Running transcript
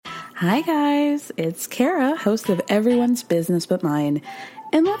Hi guys, it's Kara, host of Everyone's Business But Mine.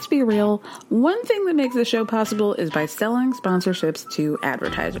 And let's be real, one thing that makes the show possible is by selling sponsorships to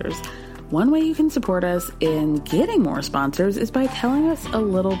advertisers. One way you can support us in getting more sponsors is by telling us a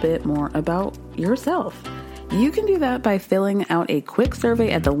little bit more about yourself. You can do that by filling out a quick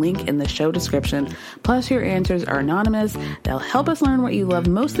survey at the link in the show description. Plus, your answers are anonymous. They'll help us learn what you love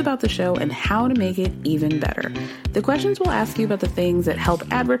most about the show and how to make it even better. The questions will ask you about the things that help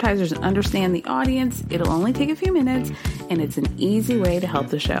advertisers understand the audience. It'll only take a few minutes, and it's an easy way to help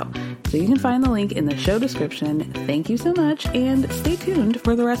the show. So you can find the link in the show description. Thank you so much, and stay tuned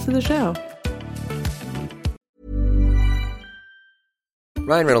for the rest of the show.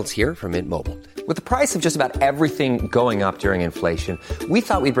 Ryan Reynolds here from Mint Mobile. With the price of just about everything going up during inflation, we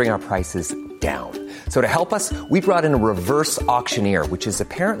thought we'd bring our prices down. So to help us, we brought in a reverse auctioneer, which is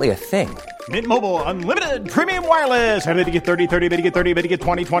apparently a thing. Mint Mobile Unlimited Premium Wireless. How to get 30, 30, bit to get 30, bit to get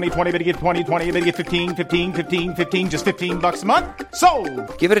 20, 20, 20, bit to get 20, 20, bit to get 15, 15, 15, 15, just $15 a month?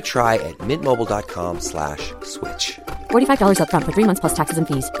 Sold! Give it a try at mintmobile.com/switch. $45 up front for 3 months plus taxes and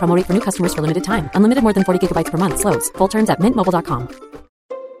fees. Promo rate for new customers for limited time. Unlimited more than 40 gigabytes per month. Slows full terms at mintmobile.com.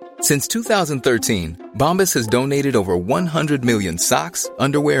 Since 2013, Bombas has donated over 100 million socks,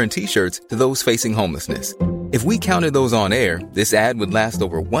 underwear, and T-shirts to those facing homelessness. If we counted those on air, this ad would last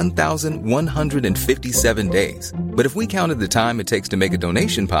over 1,157 days. But if we counted the time it takes to make a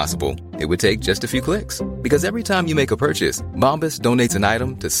donation possible, it would take just a few clicks. Because every time you make a purchase, Bombas donates an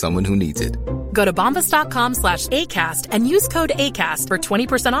item to someone who needs it. Go to bombas.com/ACAST and use code ACAST for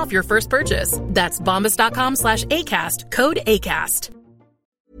 20% off your first purchase. That's bombas.com/ACAST, code ACAST.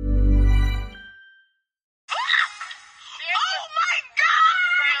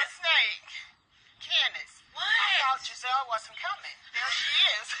 Giselle wasn't coming. There she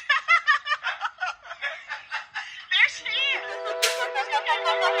is.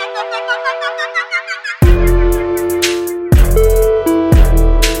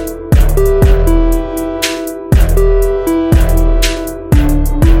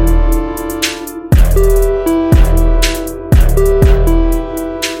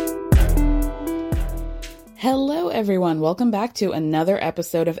 Hello everyone, welcome back to another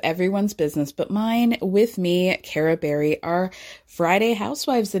episode of Everyone's Business But Mine with me, Kara Berry, our Friday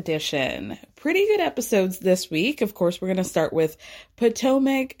Housewives edition. Pretty good episodes this week. Of course, we're going to start with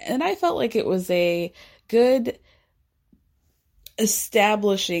Potomac, and I felt like it was a good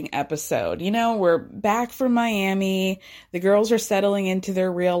establishing episode. You know, we're back from Miami. The girls are settling into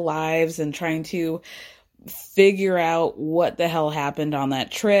their real lives and trying to figure out what the hell happened on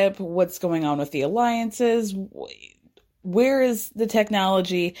that trip, what's going on with the alliances, where is the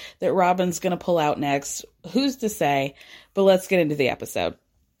technology that Robin's going to pull out next, who's to say, but let's get into the episode.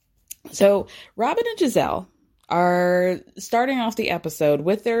 So Robin and Gizelle are starting off the episode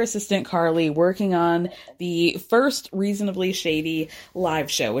with their assistant Carly working on the first Reasonably Shady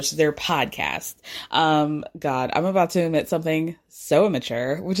live show, which is their podcast. God, I'm about to admit something so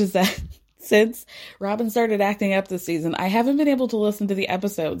immature, which is that since Robin started acting up this season, I haven't been able to listen to the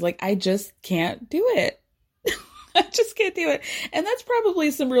episodes. Like, I just can't do it. I just can't do it. And that's probably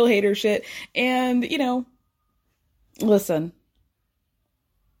some real hater shit. And, you know, listen,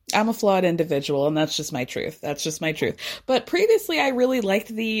 I'm a flawed individual, and that's just my truth. That's just my truth. But previously, I really liked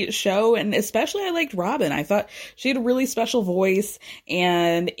the show, and especially I liked Robin. I thought she had a really special voice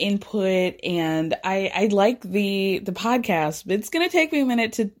and input, and I like the podcast. But it's going to take me a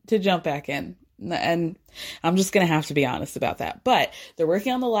minute to jump back in, and I'm just going to have to be honest about that. But they're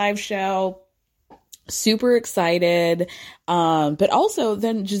working on the live show. Super excited. But also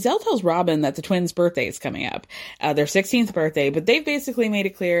then Gizelle tells Robin that the twins' birthday is coming up, their 16th birthday, but they've basically made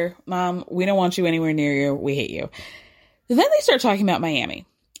it clear, Mom, we don't want you anywhere near you. We hate you. Then they start talking about Miami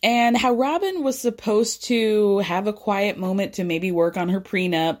and how Robin was supposed to have a quiet moment to maybe work on her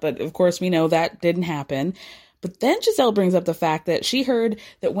prenup. But of course we know that didn't happen. But then Gizelle brings up the fact that she heard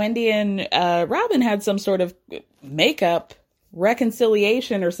that Wendy and Robin had some sort of makeup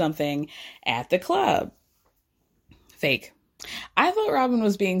reconciliation or something at the club. Fake. I thought Robin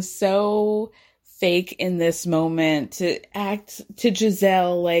was being so fake in this moment to act to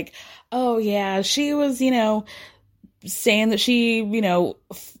Gizelle like, oh yeah, she was, you know, saying that she, you know,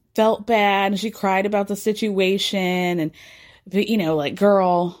 felt bad and she cried about the situation and, but, you know, like,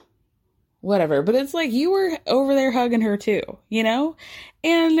 girl, whatever. But it's like, you were over there hugging her too, you know?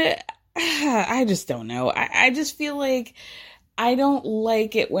 And I just don't know. I just feel like I don't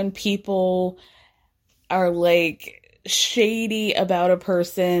like it when people are like shady about a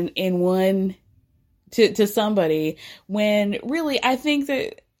person in one to somebody when really I think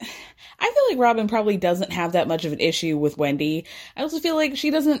that I feel like Robin probably doesn't have that much of an issue with Wendy. I also feel like she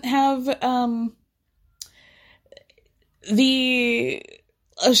doesn't have, she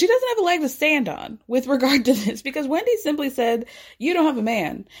doesn't have a leg to stand on with regard to this, because Wendy simply said, you don't have a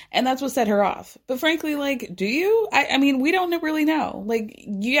man. And that's what set her off. But frankly, like, do you? I mean, we don't really know. Like,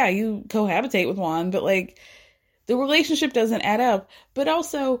 yeah, you cohabitate with Juan, but like, the relationship doesn't add up. But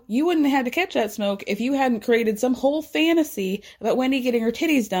also, you wouldn't have had to catch that smoke if you hadn't created some whole fantasy about Wendy getting her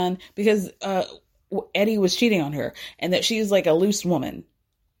titties done because Eddie was cheating on her and that she's like a loose woman.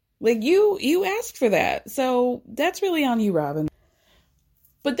 Like, you asked for that. So that's really on you, Robin.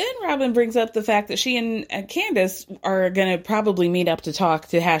 But then Robin brings up the fact that she and Candace are going to probably meet up to talk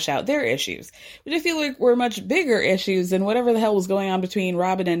to hash out their issues, which I feel like were much bigger issues than whatever the hell was going on between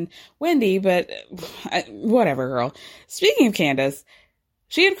Robin and Wendy, but whatever, girl. Speaking of Candace,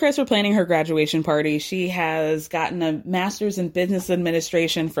 she and Chris were planning her graduation party. She has gotten a master's in business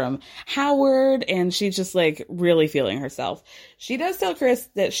administration from Howard, and she's just like really feeling herself. She does tell Chris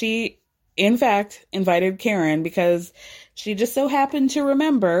that she, in fact, invited Karen because she just so happened to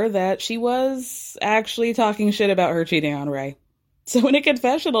remember that she was actually talking shit about her cheating on Ray. So in a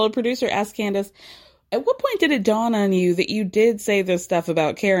confessional, a producer asked Candace, at what point did it dawn on you that you did say this stuff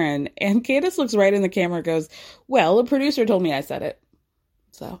about Karen? And Candace looks right in the camera and goes, well, a producer told me I said it.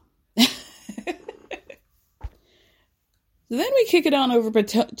 So. Then we kick it on over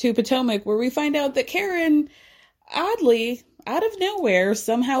to Potomac, where we find out that Karen, oddly, out of nowhere,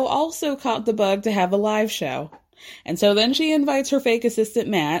 somehow also caught the bug to have a live show. And so then she invites her fake assistant,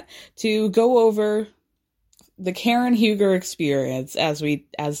 Matt, to go over the Karen Huger experience as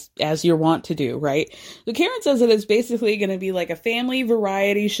you're wont to do, right? So Karen says that it's basically going to be like a family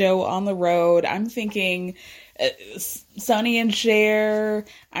variety show on the road. I'm thinking Sonny and Cher.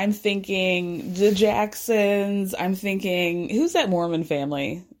 I'm thinking the Jacksons. I'm thinking, who's that Mormon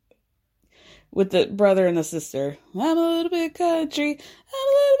family with the brother and the sister? I'm a little bit country. I'm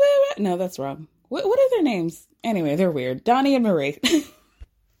a little bit... No, that's wrong. What are their names? Anyway, they're weird. Donnie and Marie.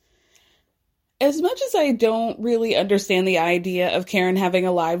 As much as I don't really understand the idea of Karen having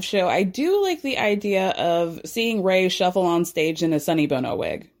a live show, I do like the idea of seeing Ray shuffle on stage in a Sonny Bono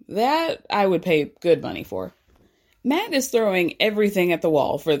wig. That I would pay good money for. Matt is throwing everything at the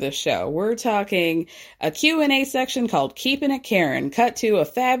wall for this show. We're talking a Q&A section called Keeping It Karen, cut to a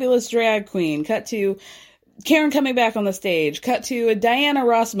fabulous drag queen, cut to Karen coming back on the stage, cut to a Diana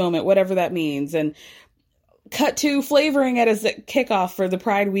Ross moment, whatever that means, and cut to flavoring it as a kickoff for the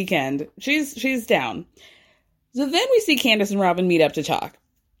Pride weekend. She's down. So then we see Candace and Robin meet up to talk.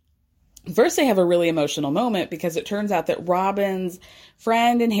 First, they have a really emotional moment because it turns out that Robin's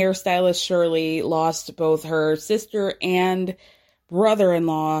friend and hairstylist Shirley lost both her sister and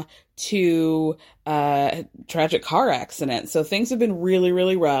brother-in-law to a tragic car accident. So things have been really,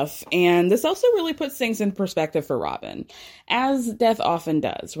 really rough. And this also really puts things in perspective for Robin, as death often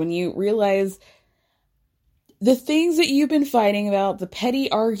does. When you realize the things that you've been fighting about, the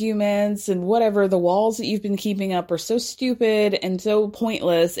petty arguments and whatever, the walls that you've been keeping up are so stupid and so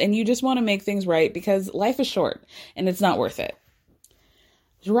pointless, and you just want to make things right because life is short and it's not worth it.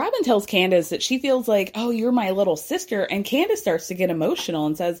 Robin tells Candace that she feels like, oh, you're my little sister, and Candace starts to get emotional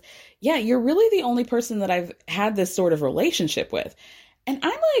and says, yeah, you're really the only person that I've had this sort of relationship with. And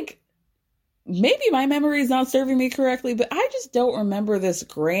I'm like, maybe my memory is not serving me correctly, but I just don't remember this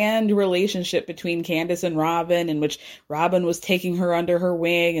grand relationship between Candace and Robin in which Robin was taking her under her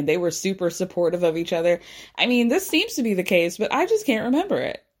wing and they were super supportive of each other. I mean, this seems to be the case, but I just can't remember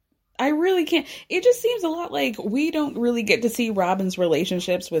it. I really can't. It just seems a lot like we don't really get to see Robin's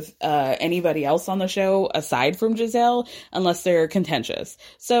relationships with anybody else on the show aside from Giselle, unless they're contentious.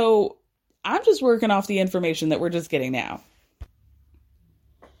 So I'm just working off the information that we're just getting now.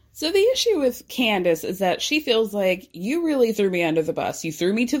 So the issue with Candace is that she feels like you really threw me under the bus. You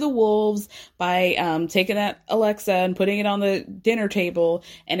threw me to the wolves by taking that Alexa and putting it on the dinner table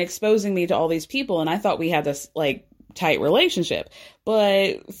and exposing me to all these people. And I thought we had this like tight relationship.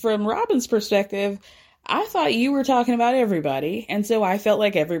 But from Robin's perspective, I thought you were talking about everybody. And so I felt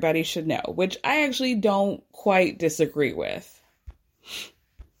like everybody should know, which I actually don't quite disagree with.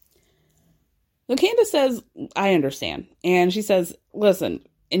 So Candace says, I understand. And she says, listen,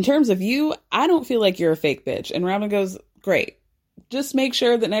 in terms of you, I don't feel like you're a fake bitch. And Robin goes, great. Just make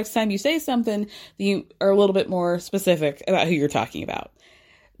sure that next time you say something, you are a little bit more specific about who you're talking about.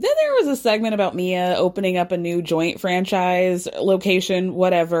 Then there was a segment about Mia opening up a new joint franchise location,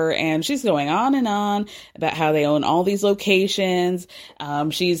 whatever, and she's going on and on about how they own all these locations.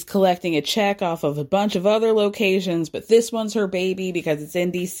 She's collecting a check off of a bunch of other locations, but this one's her baby because it's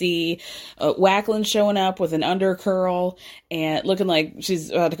in DC. Wacklin's showing up with an undercurl and looking like she's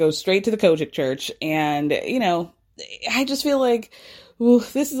about to go straight to the Kojic church. And, you know, I just feel like, ooh,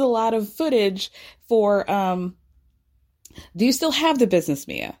 this is a lot of footage for, do you still have the business,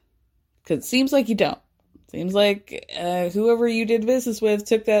 Mia? Because it seems like you don't. Seems like whoever you did business with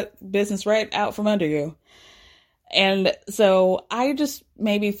took that business right out from under you. And so I just,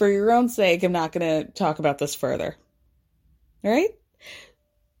 maybe for your own sake, I'm not going to talk about this further. All right?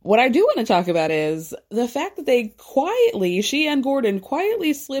 What I do want to talk about is the fact that they quietly, she and Gordon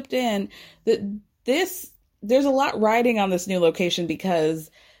quietly slipped in that there's a lot riding on this new location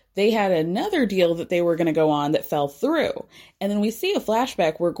because they had another deal that they were going to go on that fell through. And then we see a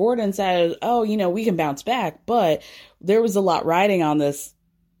flashback where Gordon says, oh, you know, we can bounce back, but there was a lot riding on this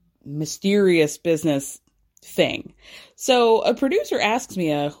mysterious business thing. So a producer asks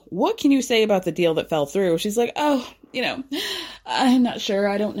me, what can you say about the deal that fell through? She's like, oh, you know, I'm not sure.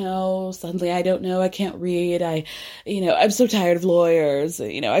 I don't know. Suddenly, I don't know. I can't read. I'm so tired of lawyers.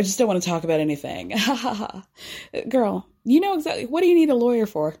 You know, I just don't want to talk about anything. Girl, you know exactly. What do you need a lawyer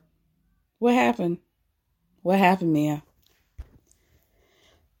for? What happened? What happened, Mia?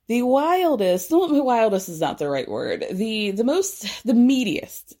 The wildest is not the right word. The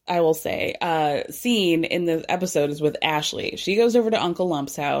meatiest, I will say, scene in the episode is with Ashley. She goes over to Uncle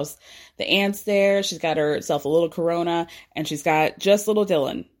Lump's house. The aunt's there. She's got herself a little Corona, and she's got just little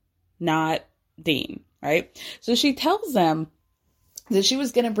Dylan, not Dean, right? So she tells them that she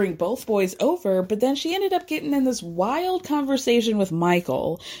was going to bring both boys over, but then she ended up getting in this wild conversation with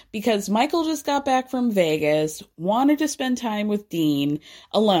Michael because Michael just got back from Vegas, wanted to spend time with Dean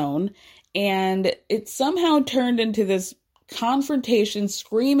alone, and it somehow turned into this confrontation,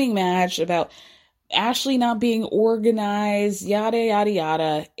 screaming match about Ashley not being organized, yada, yada,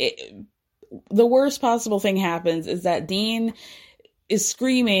 yada. The worst possible thing happens is that Dean is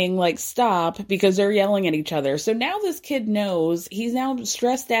screaming, like, stop, because they're yelling at each other. So now this kid knows he's now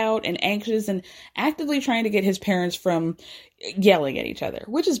stressed out and anxious and actively trying to get his parents from yelling at each other,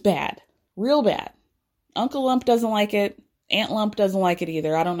 which is bad. Real bad. Uncle Lump doesn't like it. Aunt Lump doesn't like it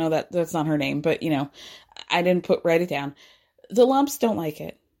either. I don't know that's not her name, but, you know, I didn't write it down. The Lumps don't like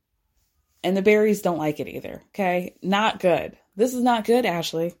it. And the Berries don't like it either. Okay? Not good. This is not good,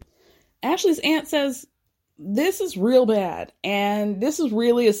 Ashley. Ashley's aunt says, this is real bad, and this is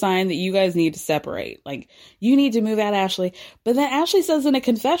really a sign that you guys need to separate. Like, you need to move out, Ashley. But then Ashley says in a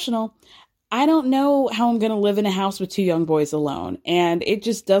confessional, I don't know how I'm going to live in a house with two young boys alone, and it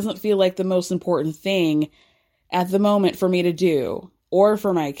just doesn't feel like the most important thing at the moment for me to do, or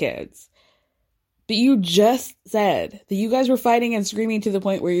for my kids. But you just said that you guys were fighting and screaming to the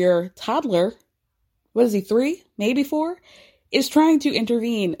point where your toddler, what is he, 3, maybe 4? Is trying to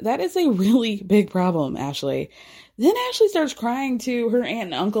intervene. That is a really big problem, Ashley. Then Ashley starts crying to her aunt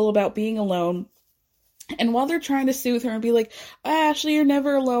and uncle about being alone. And while they're trying to soothe her and be like, Ashley, you're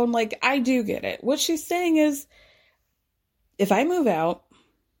never alone, like, I do get it. What she's saying is, if I move out,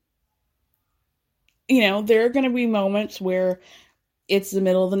 you know, there are going to be moments where it's the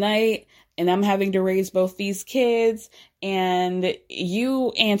middle of the night and I'm having to raise both these kids, and you,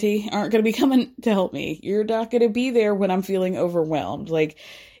 Auntie, aren't going to be coming to help me. You're not going to be there when I'm feeling overwhelmed. Like,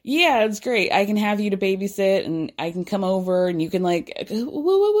 yeah, it's great. I can have you to babysit, and I can come over, and you can, like, woo,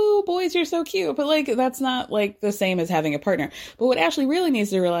 woo, woo, boys, you're so cute. But, like, that's not, like, the same as having a partner. But what Ashley really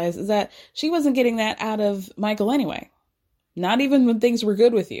needs to realize is that she wasn't getting that out of Michael anyway. Not even when things were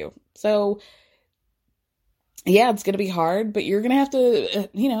good with you. So, yeah, it's going to be hard, but you're going to have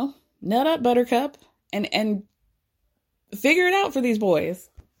to, nut up, Buttercup, and figure it out for these boys.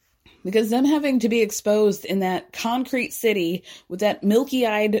 Because them having to be exposed in that concrete city with that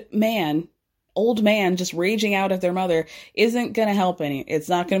milky-eyed man, old man, just raging out at their mother isn't going to help any. It's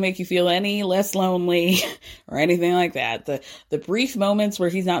not going to make you feel any less lonely or anything like that. The brief moments where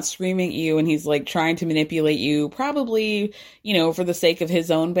he's not screaming at you and he's, like, trying to manipulate you, probably, for the sake of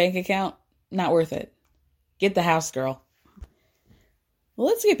his own bank account, not worth it. Get the house, girl. Well,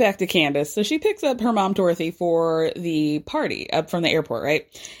 let's get back to Candace. So she picks up her mom, Dorothy, for the party up from the airport, right?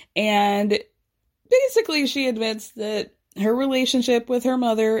 And basically she admits that her relationship with her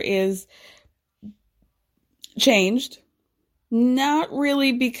mother is changed. Not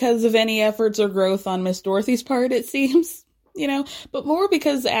really because of any efforts or growth on Miss Dorothy's part, it seems, but more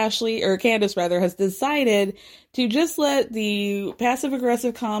because Candace has decided to just let the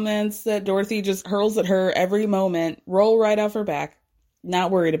passive-aggressive comments that Dorothy just hurls at her every moment roll right off her back.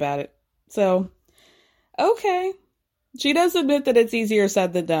 not worried about it. So, okay. She does admit that it's easier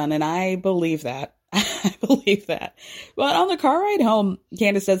said than done, and I believe that. I believe that. But on the car ride home,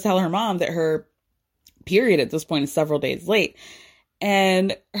 Candace does tell her mom that her period at this point is several days late.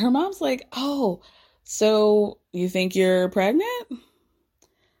 And her mom's like, oh, so you think you're pregnant?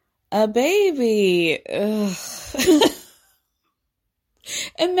 A baby. Ugh.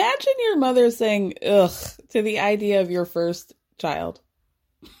 Imagine your mother saying ugh to the idea of your first child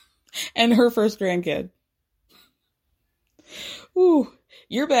and her first grandkid. Ooh,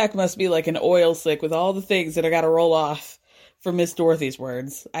 your back must be like an oil slick with all the things that I got to roll off for Miss Dorothy's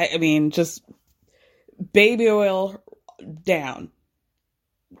words. I mean, just baby oil down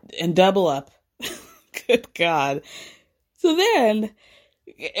and double up. Good God. So then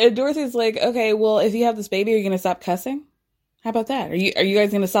Dorothy's like, okay, well, if you have this baby, are you going to stop cussing? How about that? Are you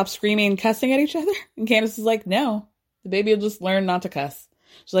guys going to stop screaming and cussing at each other? And Candace is like, no, the baby will just learn not to cuss.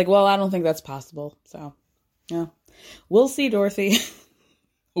 She's like, well, I don't think that's possible. So, yeah, we'll see, Dorothy.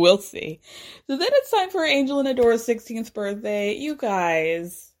 We'll see. So then it's time for Angel and Adora's 16th birthday. You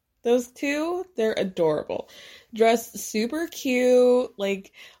guys, those two, they're adorable. Dressed super cute,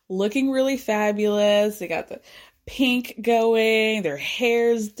 like looking really fabulous. They got the pink going, their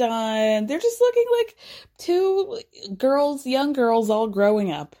hair's done. They're just looking like two girls, young girls all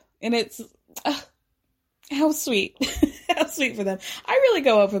growing up. And it's, how sweet. How sweet for them. I really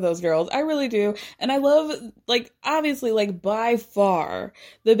go up for those girls. I really do. And I love, like, obviously, like, by far,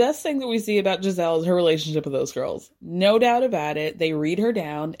 the best thing that we see about Giselle is her relationship with those girls. No doubt about it. They read her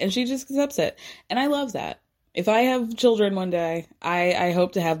down, and she just accepts it. And I love that. If I have children one day, I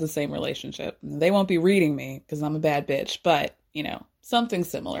hope to have the same relationship. They won't be reading me because I'm a bad bitch, but, you know, something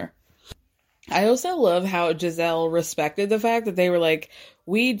similar. I also love how Giselle respected the fact that they were like,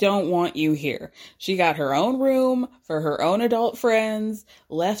 we don't want you here. She got her own room for her own adult friends,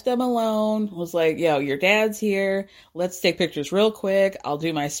 left them alone, was like, yo, your dad's here. Let's take pictures real quick. I'll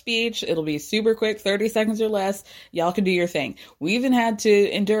do my speech. It'll be super quick, 30 seconds or less. Y'all can do your thing. We even had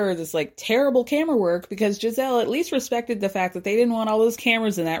to endure this like terrible camera work because Giselle at least respected the fact that they didn't want all those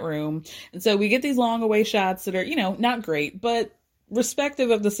cameras in that room. And so we get these long away shots that are, you know, not great, but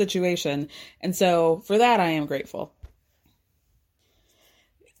respective of the situation. And so for that, I am grateful.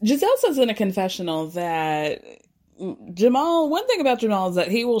 Giselle says in a confessional that Jamal, one thing about Jamal is that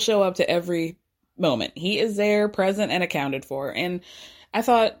he will show up to every moment. He is there, present, and accounted for. And I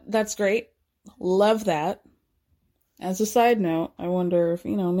thought, that's great. Love that. As a side note, I wonder if,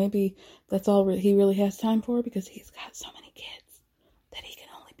 you know, maybe that's all he really has time for because he's got so many kids that he can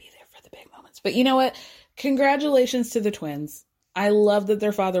only be there for the big moments. But you know what? Congratulations to the twins. I love that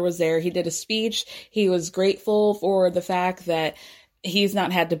their father was there. He did a speech. He was grateful for the fact that he's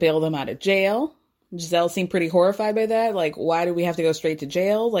not had to bail them out of jail. Giselle seemed pretty horrified by that. Like, why do we have to go straight to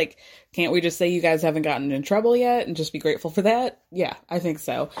jail? Like, can't we just say you guys haven't gotten in trouble yet and just be grateful for that? Yeah, I think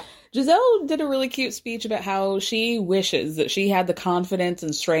so. Giselle did a really cute speech about how she wishes that she had the confidence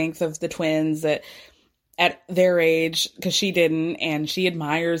and strength of the twins that at their age, because she didn't, and she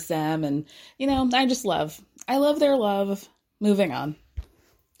admires them. And, you know, I love their love. Moving on.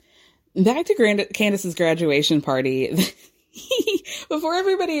 Back to Candace's graduation party. Before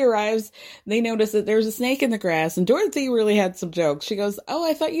everybody arrives, they notice that there's a snake in the grass, and Dorothy really had some jokes. She goes, oh,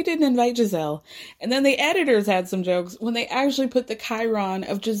 I thought you didn't invite Giselle. And then the editors had some jokes when they actually put the chyron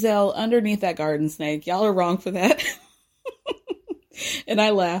of Giselle underneath that garden snake. Y'all are wrong for that. And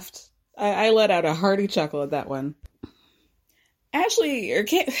I laughed. I let out a hearty chuckle at that one. Ashley, why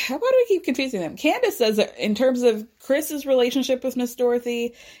do I keep confusing them? Candace says that in terms of Chris's relationship with Miss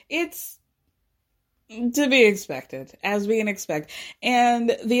Dorothy, it's to be expected, as we can expect.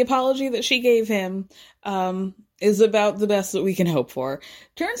 And the apology that she gave him is about the best that we can hope for.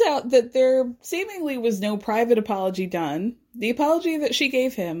 Turns out that there seemingly was no private apology done. The apology that she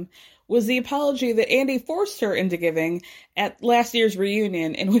gave him was the apology that Andy forced her into giving at last year's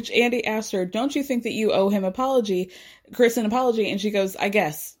reunion, in which Andy asked her, don't you think that you owe him Chris an apology? And she goes, I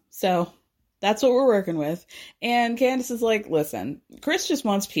guess. So that's what we're working with. And Candace is like, listen, Chris just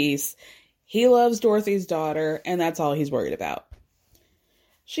wants peace. He loves Dorothy's daughter, and that's all he's worried about.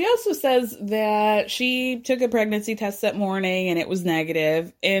 She also says that she took a pregnancy test that morning and it was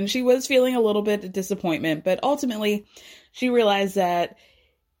negative, and she was feeling a little bit of disappointment, but ultimately she realized that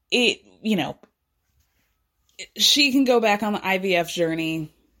she can go back on the IVF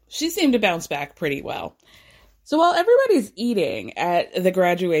journey. She seemed to bounce back pretty well. So while everybody's eating at the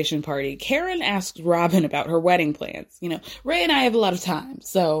graduation party, Karen asks Robin about her wedding plans. You know, Ray and I have a lot of time,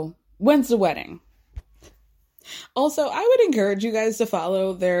 so when's the wedding? Also, I would encourage you guys to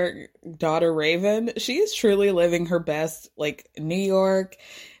follow their daughter Raven. She is truly living her best, like, New York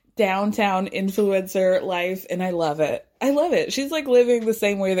downtown influencer life, and I love it. I love it. She's like living the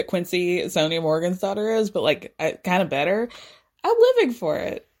same way that Quincy, Sonia Morgan's daughter, is, but like kind of better. I'm living for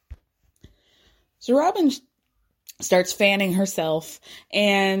it. So Robin starts fanning herself,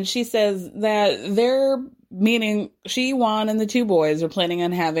 and she says that they're, meaning she, Juan, and the two boys are planning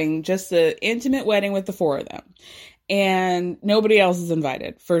on having just an intimate wedding with the four of them. And nobody else is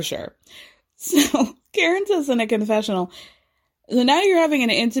invited, for sure. So Karen says in a confessional, so now you're having an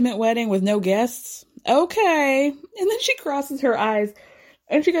intimate wedding with no guests? Okay. And then she crosses her eyes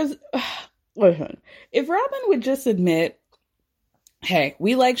and she goes, listen, if Robin would just admit, hey,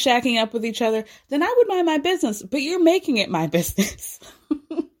 we like shacking up with each other, then I would mind my business, but you're making it my business.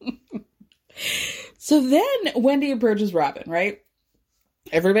 So then Wendy approaches Robin, right?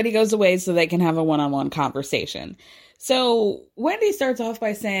 Everybody goes away so they can have a one-on-one conversation. So Wendy starts off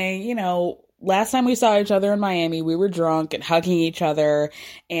by saying, you know, last time we saw each other in Miami, we were drunk and hugging each other.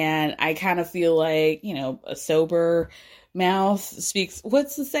 And I kind of feel like, you know, a sober mouth speaks.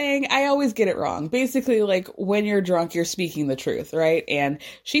 What's the saying? I always get it wrong. Basically, like, when you're drunk, you're speaking the truth, right? And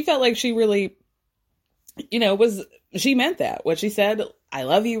she felt like she really, you know, she meant that. What she said, I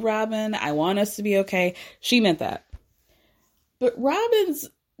love you, Robin. I want us to be okay. She meant that. But Robin's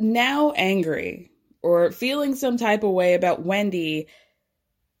now angry or feeling some type of way about Wendy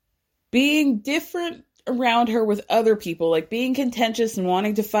being different around her with other people, like being contentious and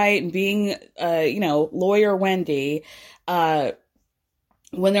wanting to fight and being, you know, lawyer Wendy, when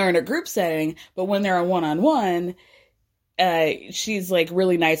they're in a group setting, but when they're a one-on-one, she's like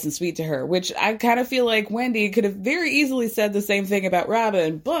really nice and sweet to her, which I kind of feel like Wendy could have very easily said the same thing about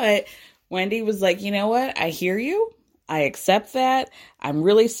Robin, but Wendy was like, you know what? I hear you. I accept that. I'm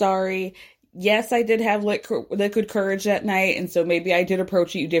really sorry. Yes, I did have liquid courage that night, and so maybe I did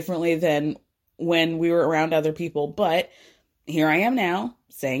approach you differently than when we were around other people, but here I am now,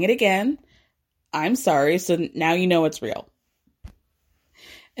 saying it again. I'm sorry, so now you know it's real.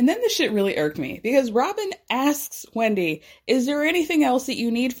 And then this shit really irked me, because Robin asks Wendy, is there anything else that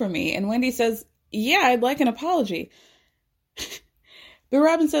you need from me? And Wendy says, yeah, I'd like an apology. But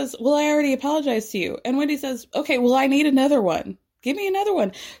Robin says, well, I already apologized to you. And Wendy says, okay, well, I need another one. Give me another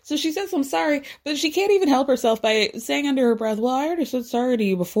one. So she says, I'm sorry, but she can't even help herself by saying under her breath, well, I already said sorry to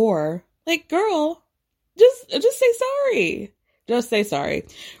you before. Like, girl, just say sorry. Just say sorry.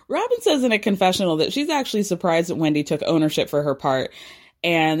 Robin says in a confessional that she's actually surprised that Wendy took ownership for her part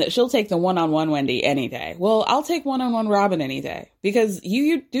and that she'll take the one-on-one Wendy any day. Well, I'll take one-on-one Robin any day, because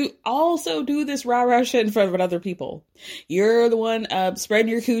you do also do this rah-rah shit in front of other people. You're the one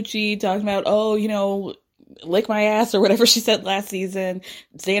spreading your coochie, talking about, oh, you know, lick my ass or whatever she said last season,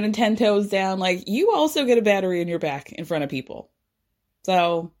 standing 10 toes down. Like, you also get a battery in your back in front of people.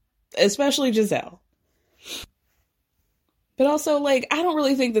 So, especially Giselle. But also, like, I don't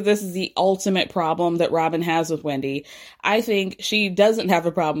really think that this is the ultimate problem that Robin has with Wendy. I think she doesn't have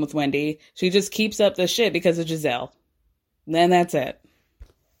a problem with Wendy. She just keeps up this shit because of Giselle. Then that's it.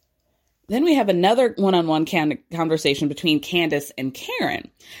 Then we have another one-on-one conversation between Candace and Karen.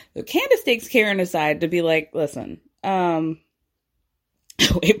 So Candace takes Karen aside to be like, listen, wait,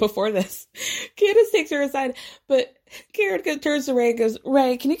 before this, Candace takes her aside, but Karen turns to Ray and goes,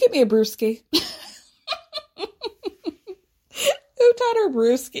 Ray, can you get me a brewski? Who taught her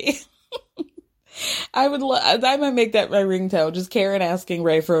brewski? I might make that my ringtone, just Karen asking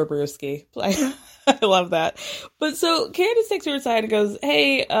Ray for a brewski. I love that. But so Candace takes her aside and goes,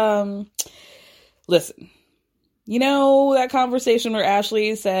 hey, listen, you know that conversation where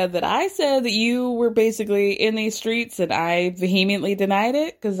Ashley said that I said that you were basically in these streets and I vehemently denied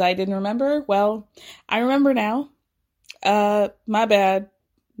it because I didn't remember? Well, I remember now. My bad.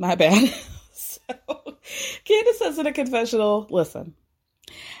 So Candace says in a confessional, listen,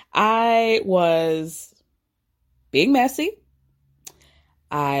 I was being messy.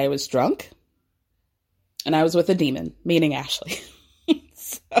 I was drunk. And I was with a demon, meaning Ashley.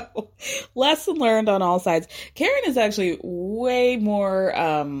 So, lesson learned on all sides. Karen is actually way more,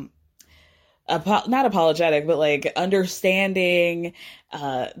 not apologetic, but like understanding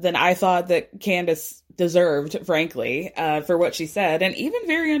than I thought that Candace deserved, frankly, for what she said. And even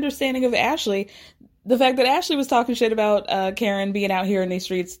very understanding of Ashley. The fact that Ashley was talking shit about Karen being out here in these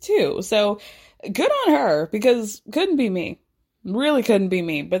streets too. So, good on her, because couldn't be me. Really couldn't be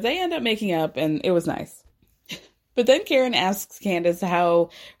me. But they end up making up, and it was nice. But then Karen asks Candace how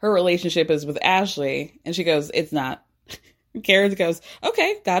her relationship is with Ashley, and she goes, it's not. Karen goes,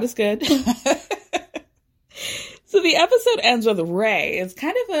 okay, God is good. So the episode ends with Ray. It's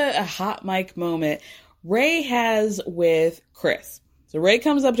kind of a hot mic moment. Ray has with Chris. So Ray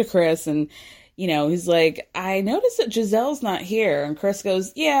comes up to Chris and, he's like, I noticed that Giselle's not here. And Chris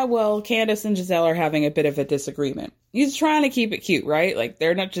goes, yeah, well, Candace and Giselle are having a bit of a disagreement. He's trying to keep it cute, right? Like,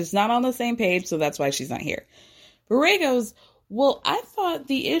 they're not on the same page, so that's why she's not here. But Ray goes, well, I thought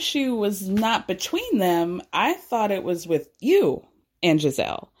the issue was not between them. I thought it was with you and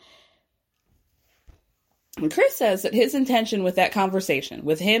Giselle. And Chris says that his intention with that conversation,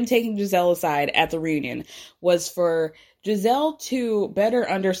 with him taking Giselle aside at the reunion, was for Giselle to better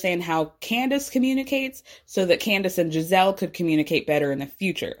understand how Candace communicates so that Candace and Giselle could communicate better in the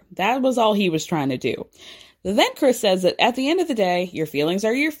future. That was all he was trying to do. Then Chris says that at the end of the day, your feelings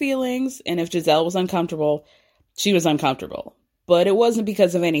are your feelings, and if Giselle was uncomfortable, she was uncomfortable. But it wasn't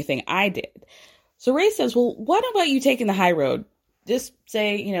because of anything I did. So Ray says, well, what about you taking the high road? Just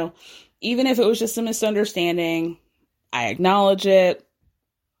say, even if it was just a misunderstanding, I acknowledge it,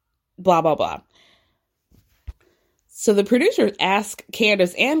 blah, blah, blah. So the producers ask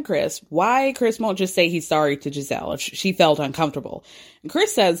Candace and Chris why Chris won't just say he's sorry to Giselle if she felt uncomfortable. And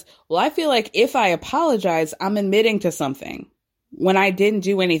Chris says, well, I feel like if I apologize, I'm admitting to something when I didn't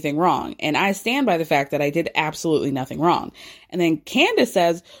do anything wrong. And I stand by the fact that I did absolutely nothing wrong. And then Candace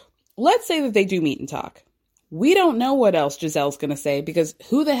says, let's say that they do meet and talk. We don't know what else Giselle's going to say because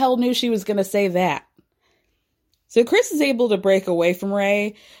who the hell knew she was going to say that? So Chris is able to break away from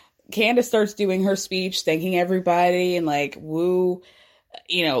Ray. Candace starts doing her speech, thanking everybody and like, woo,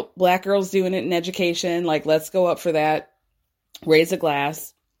 black girls doing it in education. Like, let's go up for that. Raise a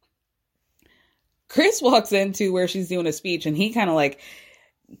glass. Chris walks into where she's doing a speech and he kind of like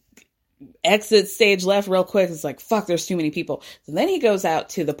exits stage left real quick. It's like, fuck, there's too many people. So then he goes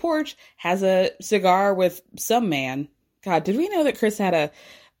out to the porch, has a cigar with some man. God, did we know that Chris had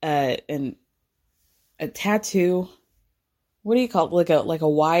a tattoo? What do you call it? Like a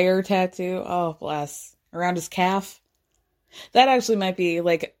wire tattoo? Oh, bless. Around his calf? That actually might be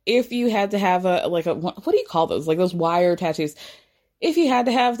like, if you had to have what do you call those? Like those wire tattoos. If you had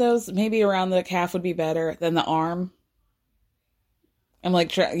to have those, maybe around the calf would be better than the arm. I'm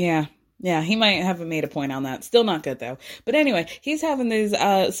like, yeah, he might have made a point on that. Still not good though. But anyway, he's having these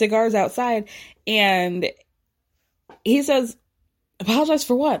cigars outside and he says, apologize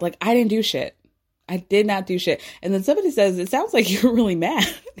for what? Like, I didn't do shit. I did not do shit. And then somebody says, it sounds like you're really mad.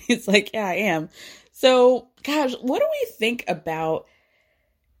 He's like, yeah, I am. So, gosh, what do we think about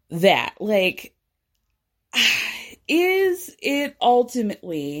that? Like, is it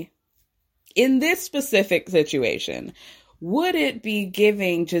ultimately, in this specific situation, would it be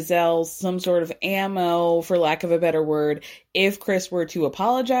giving Giselle some sort of ammo, for lack of a better word, if Chris were to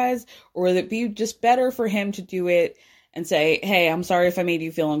apologize? Or would it be just better for him to do it and say, hey, I'm sorry if I made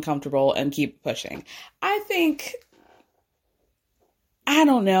you feel uncomfortable, and keep pushing? I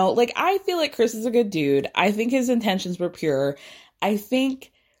don't know. Like, I feel like Chris is a good dude. I think his intentions were pure. I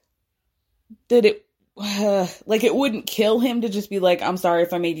think that it wouldn't kill him to just be like, I'm sorry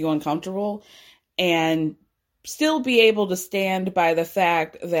if I made you uncomfortable, and still be able to stand by the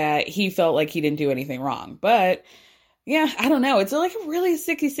fact that he felt like he didn't do anything wrong. But yeah, I don't know. It's like a really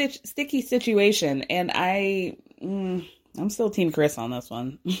sticky situation. And I'm still Team Chris on this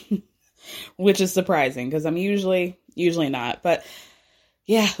one, which is surprising because I'm usually not. But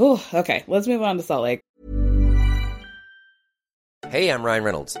yeah, okay. Let's move on to Salt Lake. Hey, I'm Ryan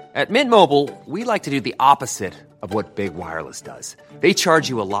Reynolds. At Mint Mobile, we like to do the opposite of what Big Wireless does. They charge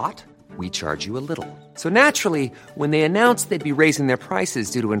you a lot. We charge you a little. So naturally, when they announced they'd be raising their prices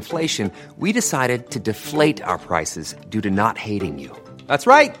due to inflation, we decided to deflate our prices due to not hating you. That's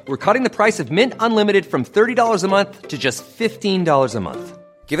right. We're cutting the price of Mint Unlimited from $30 a month to just $15 a month.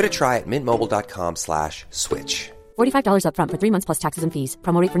 Give it a try at mintmobile.com/switch. $45 up front for 3 months plus taxes and fees.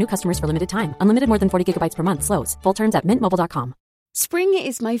 Promo rate for new customers for limited time. Unlimited more than 40 gigabytes per month. Slows full terms at mintmobile.com. Spring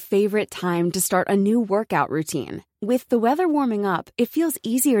is my favorite time to start a new workout routine. With the weather warming up, it feels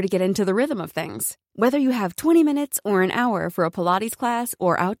easier to get into the rhythm of things. Whether you have 20 minutes or an hour for a Pilates class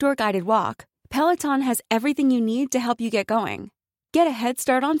or outdoor guided walk, Peloton has everything you need to help you get going. Get a head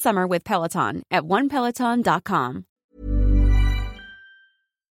start on summer with Peloton at onepeloton.com.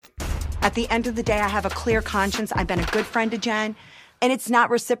 At the end of the day, I have a clear conscience. I've been a good friend to Jen, and it's not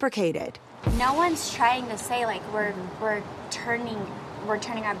reciprocated. No one's trying to say, like, we're turning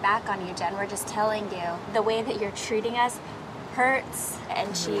our back on you, Jen. We're just telling you the way that you're treating us hurts,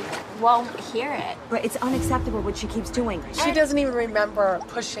 and she won't hear it. But it's unacceptable what she keeps doing. She doesn't even remember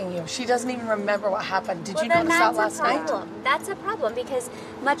pushing you. She doesn't even remember what happened. Did you notice that last night? That's a problem, because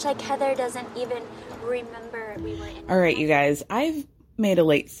much like Heather doesn't even remember we were in. All right, you guys, I've made a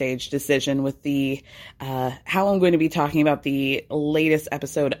late stage decision with the how I'm going to be talking about the latest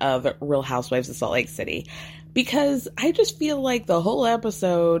episode of Real Housewives of Salt Lake City, because I just feel like the whole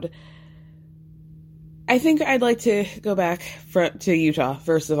episode, I think I'd like to go back to Utah.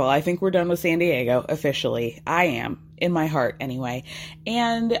 First of all, I think we're done with San Diego officially. I am, in my heart anyway.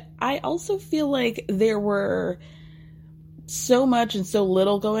 And I also feel like there were so much and so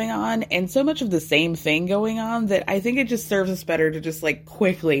little going on, and so much of the same thing going on, that I think it just serves us better to just like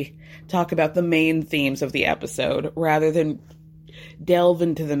quickly talk about the main themes of the episode rather than delve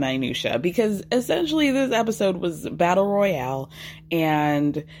into the minutia, because essentially this episode was Battle Royale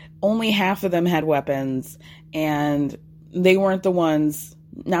and only half of them had weapons, and they weren't the ones,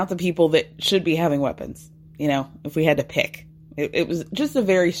 not the people that should be having weapons, you know, if we had to pick. It was just a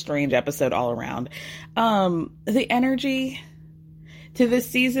very strange episode all around. The energy to this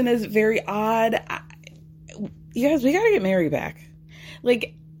season is very odd. You guys, we gotta get Mary back.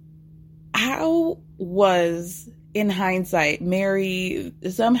 Like, how was, in hindsight, Mary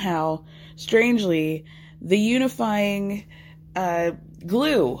somehow, strangely, the unifying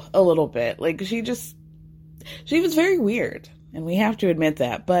glue a little bit? Like, she was very weird, and we have to admit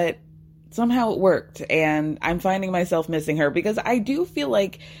that, but somehow it worked, and I'm finding myself missing her, because I do feel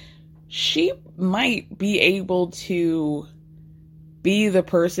like she might be able to be the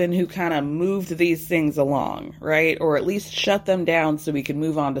person who kind of moved these things along, right? Or at least shut them down so we can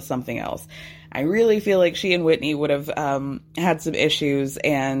move on to something else. I really feel like she and Whitney would have had some issues,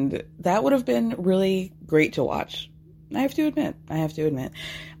 and that would have been really great to watch. I have to admit.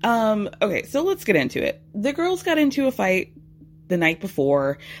 Okay, so let's get into it. The girls got into a fight the night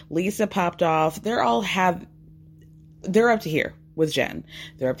before. Lisa popped off. They're up to here with Jen.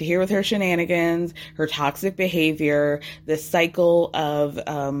 They're up to here with her shenanigans, her toxic behavior, this cycle of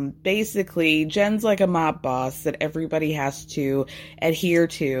basically Jen's like a mob boss that everybody has to adhere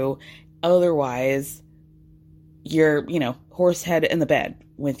to. Otherwise, you're, horse head in the bed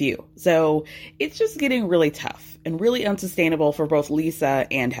with you. So it's just getting really tough and really unsustainable for both Lisa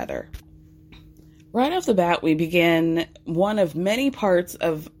and Heather. Right off the bat, we begin one of many parts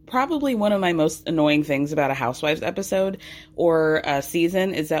of probably one of my most annoying things about a Housewives episode or a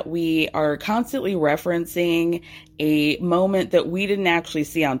season, is that we are constantly referencing a moment that we didn't actually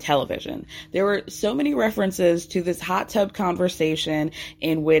see on television. There were so many references to this hot tub conversation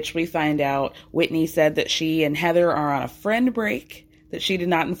in which we find out Whitney said that she and Heather are on a friend break that she did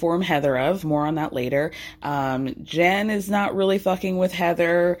not inform Heather of. More on that later. Jen is not really fucking with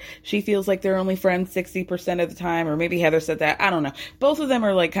Heather. She feels like they're only friends 60% of the time, or maybe Heather said that. I don't know. Both of them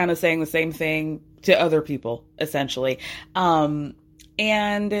are like kind of saying the same thing to other people, essentially. And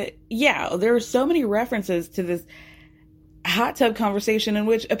yeah, there are so many references to this hot tub conversation in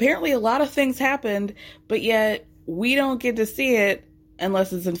which apparently a lot of things happened, but yet we don't get to see it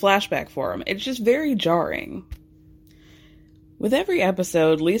unless it's in flashback form. It's just very jarring. With every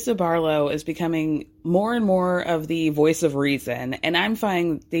episode, Lisa Barlow is becoming more and more of the voice of reason, and I'm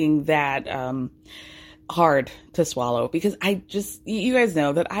finding that hard to swallow, because you guys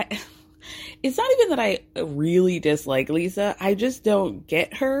know that it's not even that I really dislike Lisa, I just don't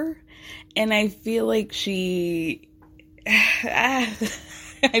get her, and I feel like I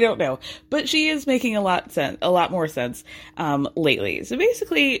don't know, but she is making a lot more sense lately. So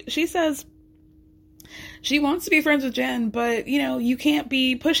basically, she says she wants to be friends with Jen, but, you can't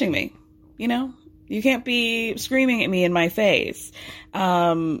be pushing me, you can't be screaming at me in my face,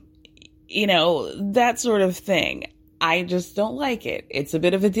 that sort of thing. I just don't like it. It's a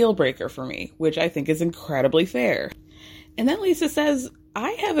bit of a deal breaker for me, which I think is incredibly fair. And then Lisa says,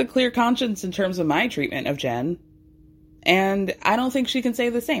 I have a clear conscience in terms of my treatment of Jen, and I don't think she can say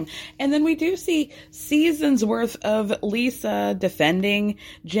the same. And then we do see seasons worth of Lisa defending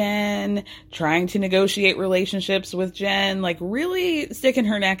Jen, trying to negotiate relationships with Jen, like really sticking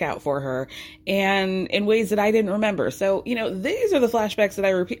her neck out for her, and in ways that I didn't remember. So, these are the flashbacks that I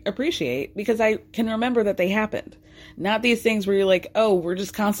appreciate, because I can remember that they happened. Not these things where you're like, oh, we're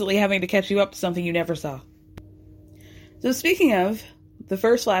just constantly having to catch you up to something you never saw. So speaking of, the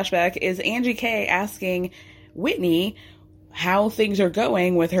first flashback is Angie K asking Whitney how things are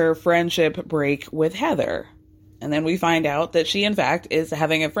going with her friendship break with Heather. And then we find out that she, in fact, is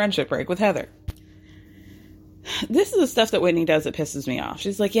having a friendship break with Heather. This is the stuff that Whitney does that pisses me off.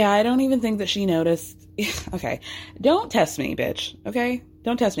 She's like, yeah, I don't even think that she noticed. Okay, don't test me, bitch. Okay,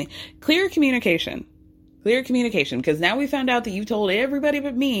 don't test me. Clear communication, because now we found out that you told everybody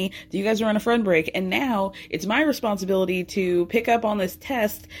but me that you guys were on a friend break, and now it's my responsibility to pick up on this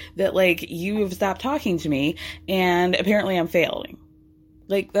test that, like, you have stopped talking to me, and apparently I'm failing.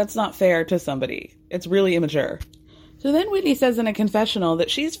 Like, that's not fair to somebody. It's really immature. So then Whitney says in a confessional that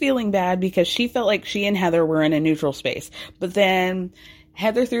she's feeling bad because she felt like she and Heather were in a neutral space. But then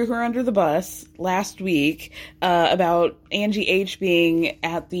Heather threw her under the bus last week about Angie H being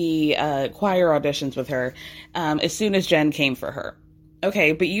at the choir auditions with her as soon as Jen came for her.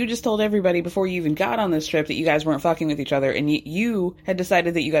 Okay, but you just told everybody before you even got on this trip that you guys weren't fucking with each other, and you had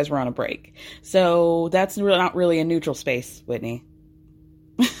decided that you guys were on a break. So that's not really a neutral space, Whitney.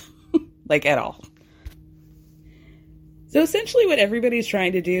 Like, at all. So essentially what everybody's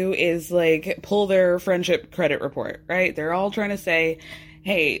trying to do is, like, pull their friendship credit report, right? They're all trying to say,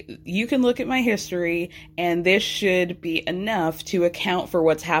 hey, you can look at my history and this should be enough to account for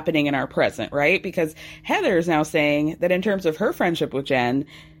what's happening in our present, right? Because Heather is now saying that in terms of her friendship with Jen,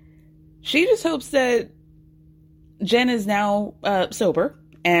 she just hopes that Jen is now sober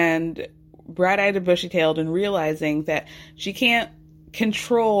and bright-eyed and bushy-tailed and realizing that she can't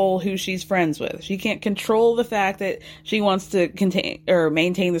control who she's friends with. She can't control the fact that she wants to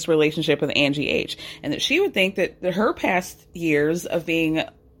maintain this relationship with Angie H. And that she would think that her past years of being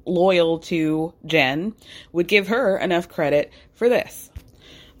loyal to Jen would give her enough credit for this.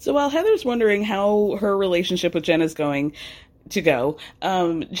 So while Heather's wondering how her relationship with Jen is going to go,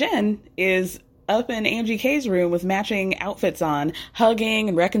 Jen is up in Angie K's room with matching outfits on, hugging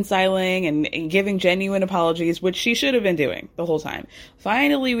and reconciling and giving genuine apologies, which she should have been doing the whole time.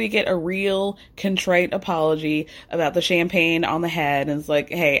 Finally, we get a real contrite apology about the champagne on the head, and it's like,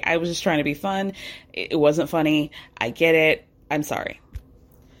 hey, I was just trying to be fun. It wasn't funny. I get it. I'm sorry.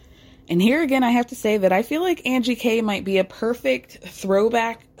 And here again, I have to say that I feel like Angie K might be a perfect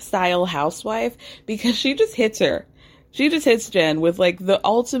throwback style housewife because she just hits her. She just hits Jen with, like, the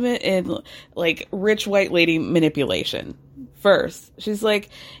ultimate in, like, rich white lady manipulation. First, she's like,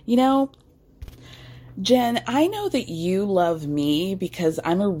 you know, Jen, I know that you love me because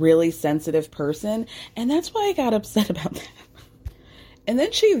I'm a really sensitive person, and that's why I got upset about that. And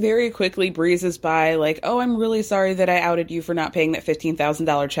then she very quickly breezes by, like, oh, I'm really sorry that I outed you for not paying that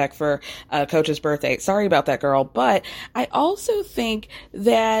 $15,000 check for Coach's birthday. Sorry about that, girl. But I also think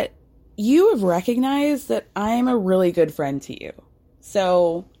that you have recognized that I'm a really good friend to you.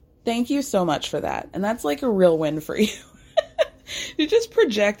 So thank you so much for that. And that's like a real win for you. You're just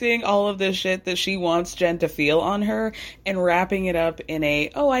projecting all of this shit that she wants Jen to feel on her and wrapping it up in a,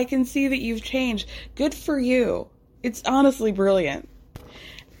 oh, I can see that you've changed. Good for you. It's honestly brilliant.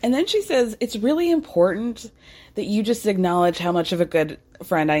 And then she says, it's really important that you just acknowledge how much of a good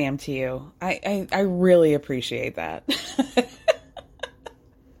friend I am to you. I really appreciate that.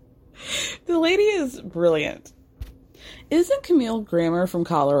 The lady is brilliant. Isn't Camille Grammer from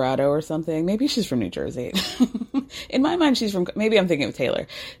Colorado or something? Maybe she's from New Jersey. In my mind, she's from, maybe I'm thinking of Taylor.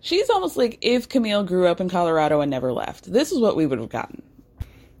 She's almost like if Camille grew up in Colorado and never left. This is what we would have gotten.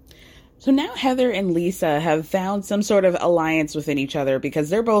 So now Heather and Lisa have found some sort of alliance within each other because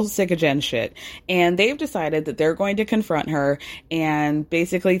they're both sick of Jen's shit. And they've decided that they're going to confront her and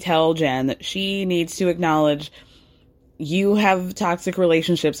basically tell Jen that she needs to acknowledge you have toxic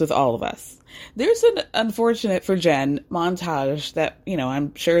relationships with all of us. There's an unfortunate for Jen montage that, you know,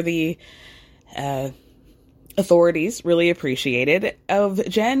 I'm sure the authorities really appreciated of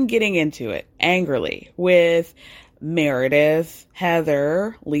Jen getting into it angrily with Meredith,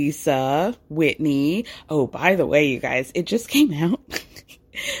 Heather, Lisa, Whitney. Oh, by the way, you guys, it just came out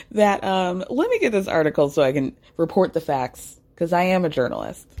that, let me get this article so I can report the facts because I am a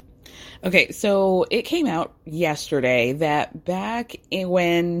journalist. Okay, so it came out yesterday that back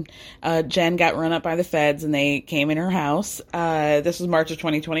when Jen got run up by the feds and they came in her house, this was March of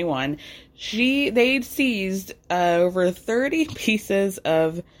 2021, they'd seized over 30 pieces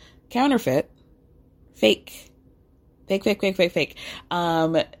of counterfeit, fake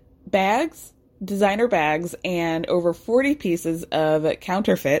bags, designer bags, and over 40 pieces of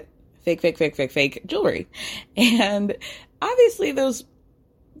counterfeit, fake jewelry. And obviously those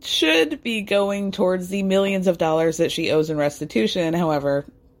should be going towards the millions of dollars that she owes in restitution. However,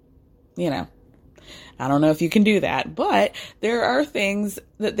 you know, I don't know if you can do that, but there are things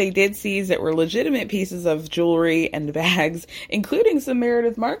that they did seize that were legitimate pieces of jewelry and bags, including some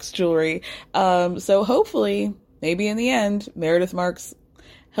Meredith Marks jewelry. So hopefully, maybe in the end, Meredith Marks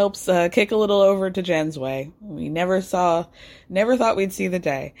helps kick a little over to Jen's way. We never thought we'd see the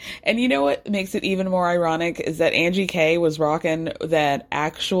day. And you know what makes it even more ironic is that Angie K was rocking that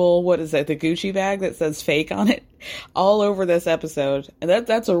actual, the Gucci bag that says fake on it all over this episode. And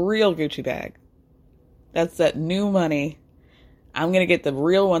that's a real Gucci bag. That's that new money. I'm going to get the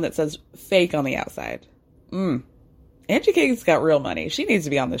real one that says fake on the outside. Angie K's got real money. She needs to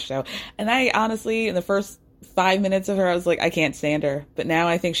be on this show. And I honestly, in the first 5 minutes of her, I was like, I can't stand her. But now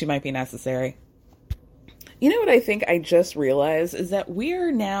I think she might be necessary. You know what I think I just realized is that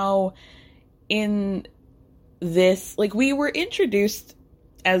we're now in this, like, we were introduced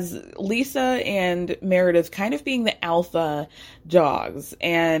as Lisa and Meredith kind of being the alpha dogs,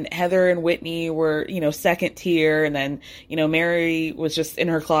 and Heather and Whitney were, you know, second tier, and then, you know, Mary was just in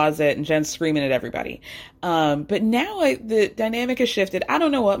her closet and Jen's screaming at everybody. But now the dynamic has shifted. I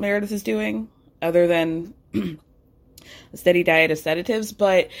don't know what Meredith is doing other than a steady diet of sedatives,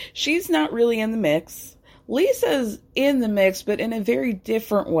 but she's not really in the mix. Lisa's in the mix, but in a very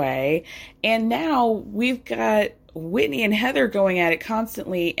different way. And now we've got Whitney and Heather going at it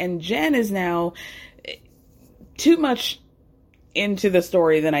constantly, and Jen is now too much into the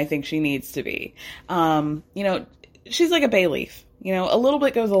story than I think she needs to be. You know, she's like a bay leaf. You know, a little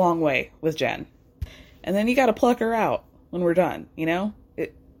bit goes a long way with Jen. And then you got to pluck her out when we're done, you know?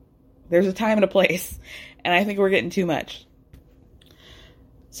 There's a time and a place, and I think we're getting too much.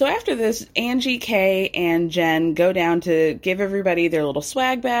 So after this, Angie, Kay, and Jen go down to give everybody their little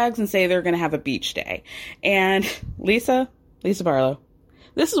swag bags and say they're going to have a beach day. And Lisa Barlow,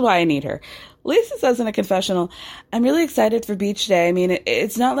 this is why I need her. Lisa says in a confessional, I'm really excited for beach day. I mean,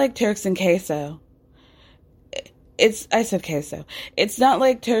 it's not like Turks and Queso. I said queso. It's not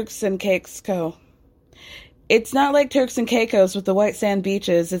like Turks and Caicos. It's not like Turks and Caicos with the white sand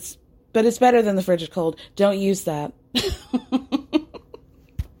beaches. But it's better than the frigid cold. Don't use that.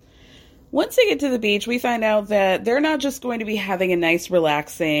 Once they get to the beach, we find out that they're not just going to be having a nice,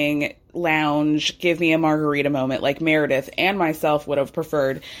 relaxing lounge, give me a margarita moment like Meredith and myself would have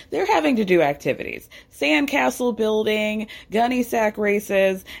preferred. They're having to do activities. Sandcastle building, gunny sack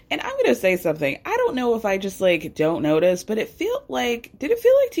races, and I'm going to say something. I don't know if I just, like, don't notice, but did it feel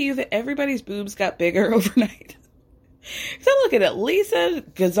like to you that everybody's boobs got bigger overnight? So look at it. Lisa,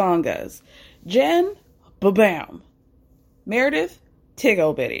 gazongas. Jen, ba-bam. Meredith,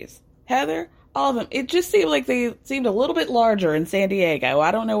 tig-o bitties. Heather, all of them. It just seemed like they seemed a little bit larger in San Diego.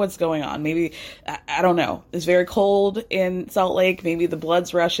 I don't know what's going on. Maybe, I don't know. It's very cold in Salt Lake. Maybe the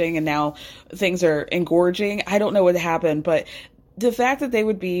blood's rushing and now things are engorging. I don't know what happened, but the fact that they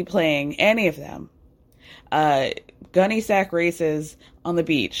would be playing, any of them, gunny sack races on the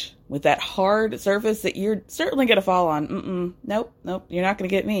beach with that hard surface that you're certainly going to fall on. Nope. You're not going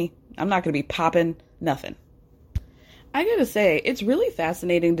to get me. I'm not going to be popping nothing. I gotta say, it's really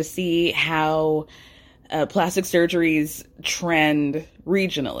fascinating to see how plastic surgeries trend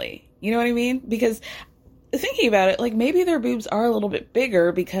regionally. You know what I mean? Because thinking about it, like, maybe their boobs are a little bit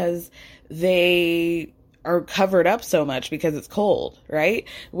bigger because they are covered up so much because it's cold, right?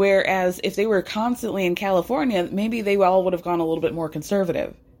 Whereas if they were constantly in California, maybe they all would have gone a little bit more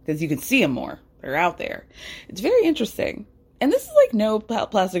conservative because you can see them more. They're out there. It's very interesting. And this is like no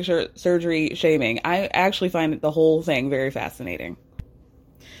plastic surgery shaming. I actually find the whole thing very fascinating.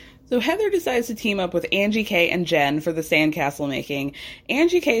 So Heather decides to team up with Angie K and Jen for the sandcastle making.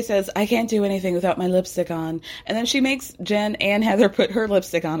 Angie K says, I can't do anything without my lipstick on. And then she makes Jen and Heather put her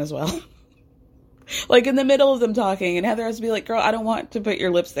lipstick on as well. Like in the middle of them talking, and Heather has to be like, girl, I don't want to put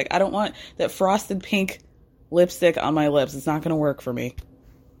your lipstick. I don't want that frosted pink lipstick on my lips. It's not going to work for me.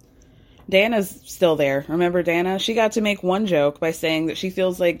 Dana's still there. Remember Dana? She got to make one joke by saying that she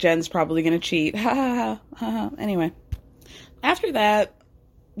feels like Jen's probably going to cheat. Ha ha ha ha ha. Anyway. After that,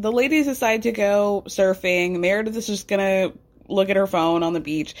 the ladies decide to go surfing. Meredith is just going to look at her phone on the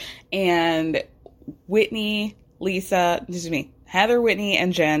beach. And Heather, Whitney,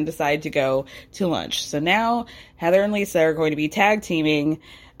 and Jen decide to go to lunch. So now Heather and Lisa are going to be tag teaming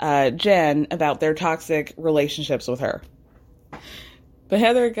Jen about their toxic relationships with her. But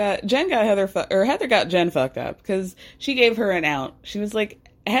Heather got Jen fucked up because she gave her an out. She was like,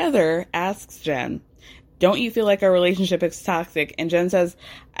 Heather asks Jen, don't you feel like our relationship is toxic? And Jen says,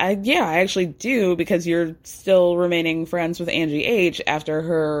 yeah, I actually do, because you're still remaining friends with Angie H after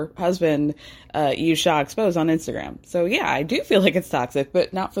her husband used Shaw Expose on Instagram. So yeah, I do feel like it's toxic,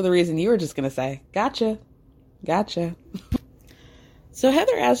 but not for the reason you were just going to say. Gotcha. So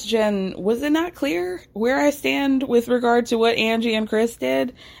Heather asked Jen, was it not clear where I stand with regard to what Angie and Chris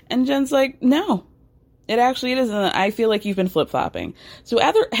did? And Jen's like, no, it actually isn't. I feel like you've been flip-flopping. So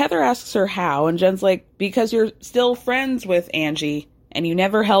Heather asks her how, and Jen's like, because you're still friends with Angie and you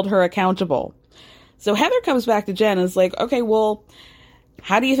never held her accountable. So Heather comes back to Jen and is like, okay, well,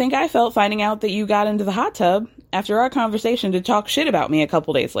 how do you think I felt finding out that you got into the hot tub after our conversation to talk shit about me a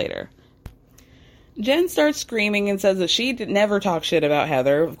couple days later? Jen starts screaming and says that she never talk shit about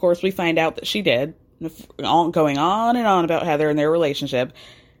Heather. Of course, we find out that she did, going on and on about Heather and their relationship.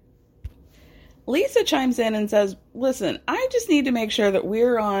 Lisa chimes in and says, listen, I just need to make sure that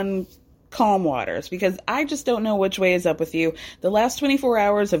we're on calm waters, because I just don't know which way is up with you. The last 24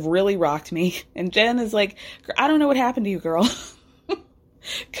 hours have really rocked me. And Jen is like, I don't know what happened to you, girl.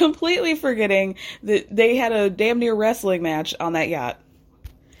 Completely forgetting that they had a damn near wrestling match on that yacht.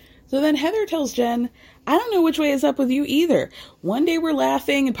 So then Heather tells Jen, I don't know which way is up with you either. One day we're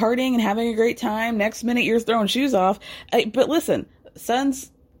laughing and partying and having a great time. Next minute you're throwing shoes off. But listen, a sun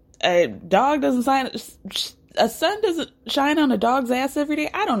doesn't shine on a dog's ass every day.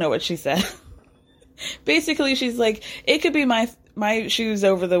 I don't know what she said. Basically, she's like, it could be my shoes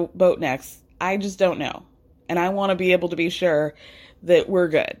over the boat next. I just don't know. And I want to be able to be sure that we're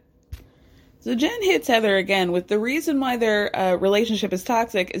good. So Jen hits Heather again with the reason why their relationship is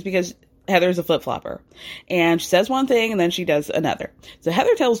toxic is because Heather's a flip-flopper. And she says one thing and then she does another. So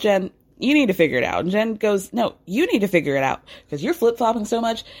Heather tells Jen, you need to figure it out. And Jen goes, no, you need to figure it out. Because you're flip-flopping so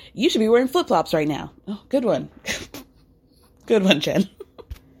much, you should be wearing flip-flops right now. Oh, good one. Good one, Jen.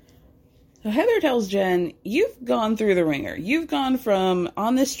 So Heather tells Jen, you've gone through the ringer. You've gone from,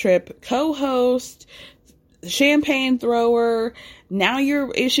 on this trip, co-host, champagne thrower, now you're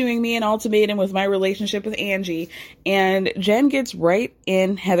issuing me an ultimatum with my relationship with Angie. And Jen gets right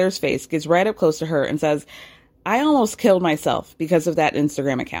in Heather's face, gets right up close to her and says, I almost killed myself because of that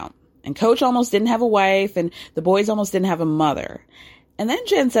Instagram account. And Coach almost didn't have a wife, and the boys almost didn't have a mother. And then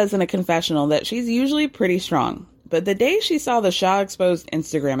Jen says in a confessional that she's usually pretty strong. But the day she saw the Shaw exposed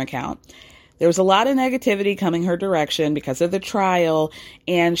Instagram account, there was a lot of negativity coming her direction because of the trial,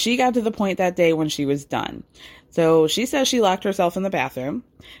 and she got to the point that day when she was done. So she says she locked herself in the bathroom,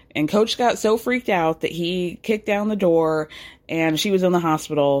 and Coach got so freaked out that he kicked down the door, and she was in the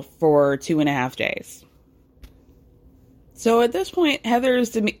hospital for 2.5 days. So at this point, Heather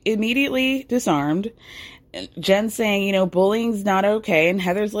is immediately disarmed. Jen's saying, bullying's not okay. And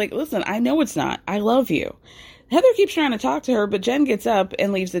Heather's like, listen, I know it's not. I love you. Heather keeps trying to talk to her, but Jen gets up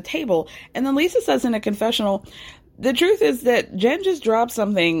and leaves the table. And then Lisa says in a confessional, the truth is that Jen just dropped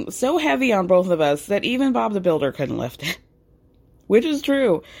something so heavy on both of us that even Bob the Builder couldn't lift it. Which is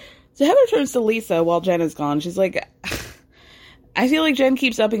true. So Heather turns to Lisa while Jen is gone. She's like, I feel like Jen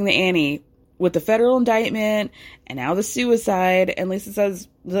keeps upping the ante with the federal indictment and now the suicide. And Lisa says,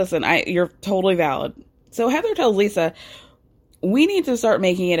 listen, you're totally valid. So Heather tells Lisa, we need to start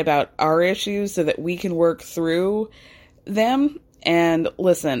making it about our issues so that we can work through them. And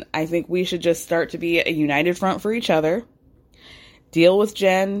listen, I think we should just start to be a united front for each other. Deal with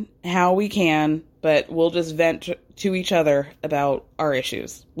Jen how we can, but we'll just vent to each other about our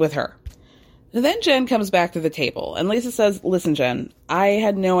issues with her. Then Jen comes back to the table, and Lisa says, listen, Jen, I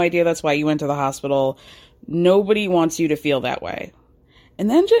had no idea that's why you went to the hospital. Nobody wants you to feel that way. And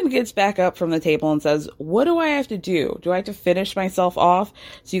then Jen gets back up from the table and says, what do I have to do? Do I have to finish myself off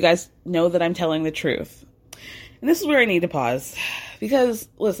so you guys know that I'm telling the truth? And this is where I need to pause. Because,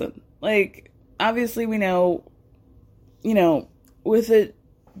 listen, obviously we know, with the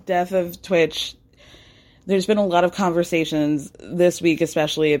death of Twitch, there's been a lot of conversations this week,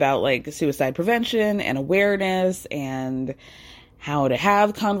 especially about suicide prevention and awareness and how to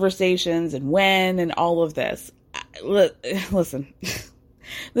have conversations and when and all of this. Listen,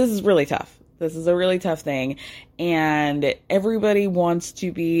 this is really tough. This is a really tough thing. And everybody wants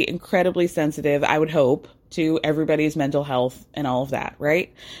to be incredibly sensitive, I would hope, to everybody's mental health and all of that,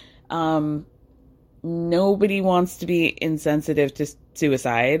 right? Nobody wants to be insensitive to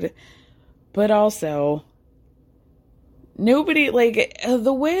suicide, but also nobody,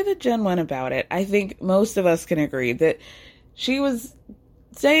 the way that Jen went about it, I think most of us can agree that she was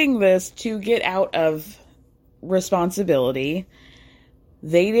saying this to get out of responsibility.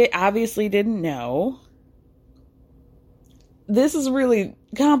 They obviously didn't know. This is really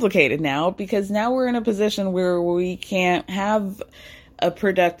complicated now because now we're in a position where we can't have a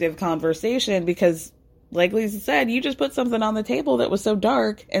productive conversation because, like Lisa said, you just put something on the table that was so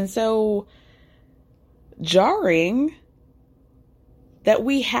dark and so jarring that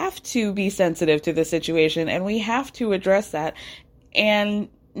we have to be sensitive to the situation and we have to address that. And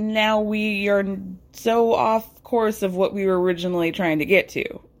now we are so off course of what we were originally trying to get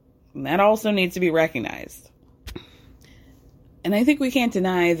to. And that also needs to be recognized. And I think we can't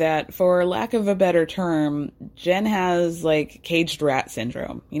deny that, for lack of a better term, Jen has caged rat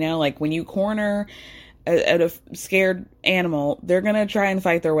syndrome. When you corner a scared animal, they're going to try and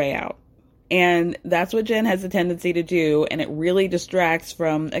fight their way out. And that's what Jen has a tendency to do. And it really distracts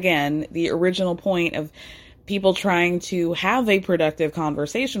from, again, the original point of people trying to have a productive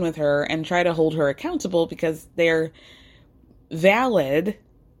conversation with her and try to hold her accountable because they're valid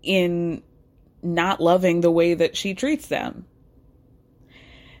in not loving the way that she treats them.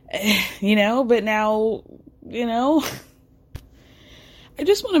 But now, I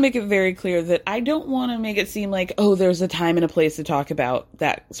just want to make it very clear that I don't want to make it seem like, oh, there's a time and a place to talk about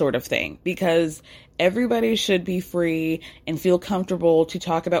that sort of thing, because everybody should be free and feel comfortable to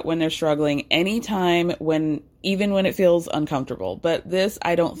talk about when they're struggling anytime, even when it feels uncomfortable. But this,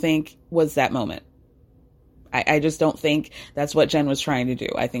 I don't think, was that moment. I just don't think that's what Jen was trying to do.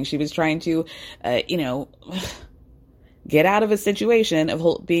 I think she was trying to, get out of a situation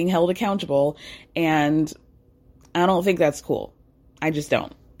of being held accountable, and I don't think that's cool. I just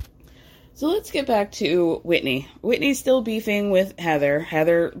don't. So let's get back to Whitney. Whitney's still beefing with Heather.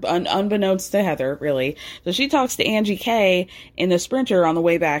 Unbeknownst to Heather, really. So she talks to Angie K in the Sprinter on the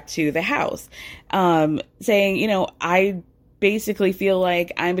way back to the house, saying, I basically feel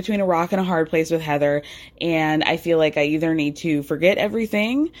like I'm between a rock and a hard place with Heather, and I feel like I either need to forget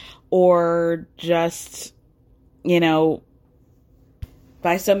everything or just, by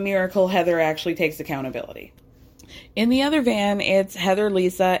some miracle, Heather actually takes accountability. In the other van, it's Heather,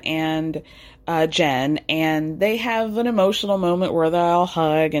 Lisa, and Jen, and they have an emotional moment where they all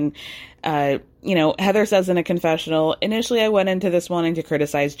hug, and, Heather says in a confessional, initially I went into this wanting to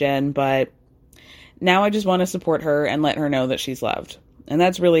criticize Jen, but now I just want to support her and let her know that she's loved. And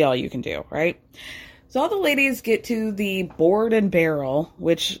that's really all you can do, right? So all the ladies get to the Board and Barrel,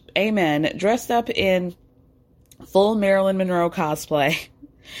 which, amen, dressed up in full Marilyn Monroe cosplay,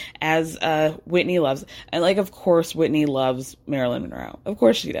 as Whitney loves. And of course Whitney loves Marilyn Monroe. Of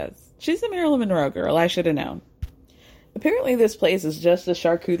course she does. She's a Marilyn Monroe girl. I should have known. Apparently this place is just a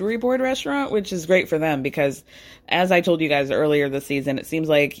charcuterie board restaurant, which is great for them because, as I told you guys earlier this season, it seems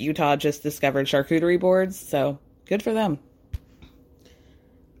like Utah just discovered charcuterie boards, so good for them.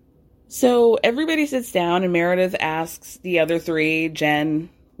 So everybody sits down and Meredith asks the other three, Jen,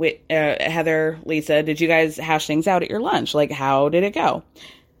 Heather, Lisa, did you guys hash things out at your lunch? How did it go?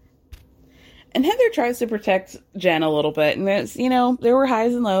 And Heather tries to protect Jen a little bit. And it's, there were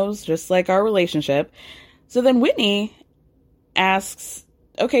highs and lows, just like our relationship. So then Whitney asks,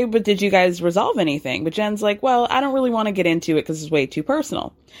 okay, but did you guys resolve anything? But Jen's like, well, I don't really want to get into it because it's way too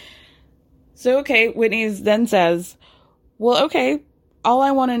personal. So, okay, Whitney then says, well, okay, all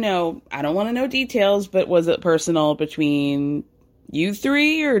I want to know, I don't want to know details, but was it personal between you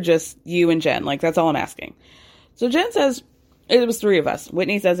three or just you and Jen? That's all I'm asking. So Jen says, it was three of us.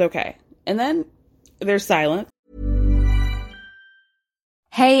 Whitney says, okay. And then there's silence.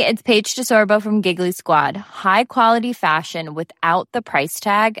 Hey, it's Paige DeSorbo from Giggly Squad. High quality fashion without the price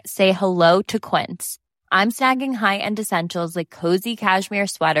tag. Say hello to Quince. I'm snagging high-end essentials like cozy cashmere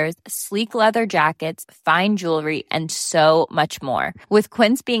sweaters, sleek leather jackets, fine jewelry, and so much more. With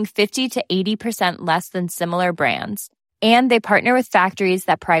Quince being 50 to 80% less than similar brands. And they partner with factories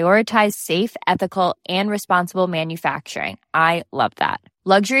that prioritize safe, ethical, and responsible manufacturing. I love that.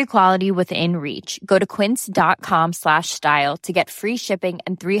 Luxury quality within reach. Go to quince.com/style to get free shipping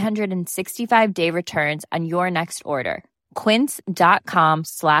and 365-day returns on your next order.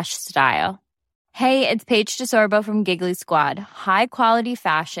 Quince.com/style. Hey, it's Paige DeSorbo from Giggly Squad. High quality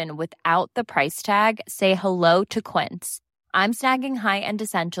fashion without the price tag. Say hello to Quince. I'm snagging high-end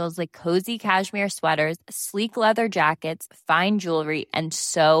essentials like cozy cashmere sweaters, sleek leather jackets, fine jewelry, and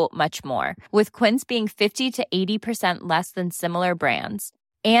so much more. With Quince being 50 to 80% less than similar brands.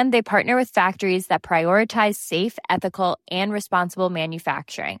 And they partner with factories that prioritize safe, ethical, and responsible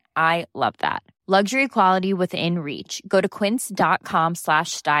manufacturing. I love that. Luxury quality within reach. Go to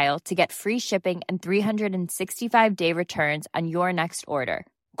quince.com/style to get free shipping and 365-day returns on your next order.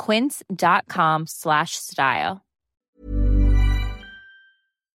 Quince.com/style.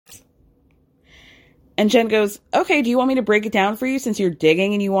 And Jen goes, okay, do you want me to break it down for you since you're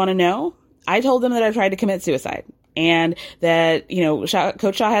digging and you want to know? I told them that I tried to commit suicide and that,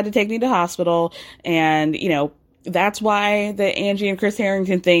 Coach Shaw had to take me to hospital. And, that's why the Angie and Chris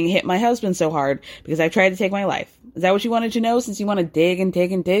Harrington thing hit my husband so hard, because I tried to take my life. Is that what you wanted to know since you want to dig and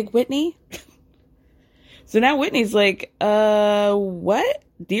dig and dig, Whitney? So now Whitney's like, what?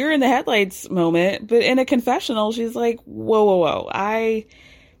 Deer in the headlights moment. But in a confessional, she's like, whoa. I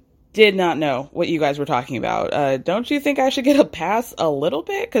did not know what you guys were talking about. Don't you think I should get a pass a little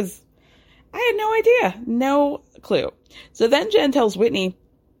bit? Because I had no idea. No clue. So then Jen tells Whitney,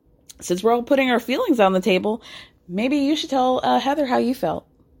 since we're all putting our feelings on the table, maybe you should tell Heather how you felt.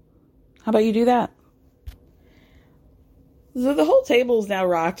 How about you do that? So the whole table's now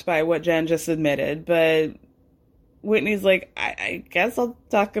rocked by what Jen just admitted, but Whitney's like, I guess I'll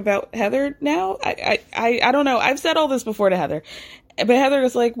talk about Heather now. I don't know. I've said all this before to Heather. But Heather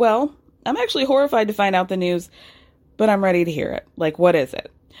is like, well, I'm actually horrified to find out the news, but I'm ready to hear it. What is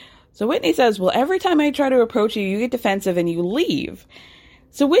it? So Whitney says, well, every time I try to approach you, you get defensive and you leave.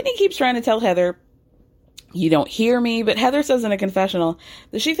 So Whitney keeps trying to tell Heather, You don't hear me. But Heather says in a confessional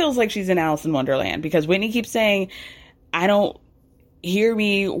that she feels like she's in Alice in Wonderland because Whitney keeps saying, I don't hear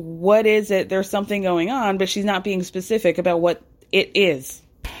me. What is it? There's something going on, but she's not being specific about what it is.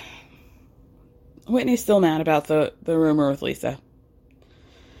 Whitney's still mad about the rumor with Lisa.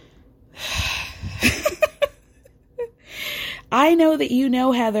 I know that you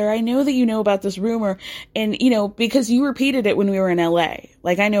know, Heather. I know that you know about this rumor. And, you know, because you repeated it when we were in LA.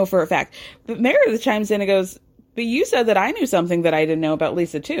 Like, I know for a fact. But Meredith chimes in and goes, but you said that I knew something that I didn't know about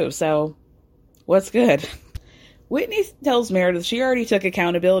Lisa, too. So, what's good? Whitney tells Meredith she already took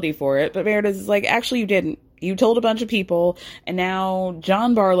accountability for it. But Meredith is like, actually, you didn't. You told a bunch of people. And now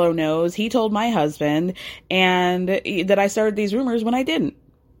John Barlow knows. He told my husband. And that I started these rumors when I didn't.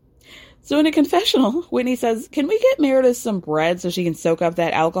 So in a confessional, Whitney says, can we get Meredith some bread so she can soak up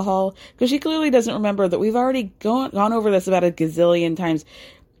that alcohol? Because she clearly doesn't remember that we've already gone over this about a gazillion times.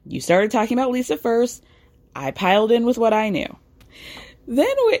 You started talking about Lisa first. I piled in with what I knew.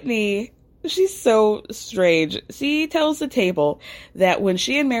 Then Whitney, she's so strange. She tells the table that when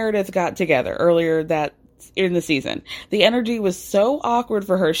she and Meredith got together earlier that in the season, the energy was so awkward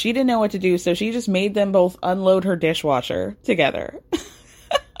for her. She didn't know what to do. So she just made them both unload her dishwasher together.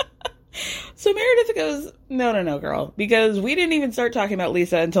 So Meredith goes, no, girl, because we didn't even start talking about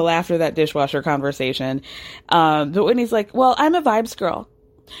Lisa until after that dishwasher conversation. But Whitney's like, well, I'm a vibes girl.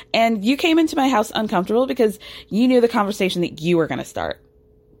 And you came into my house uncomfortable because you knew the conversation that you were going to start.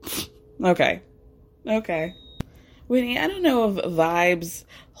 Okay. Whitney, I don't know if vibes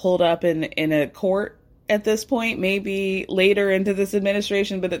hold up in a court at this point, maybe later into this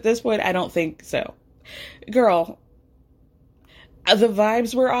administration, but at this point, I don't think so. Girl, the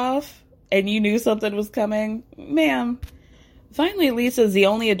vibes were off. And you knew something was coming? Ma'am. Finally, Lisa's the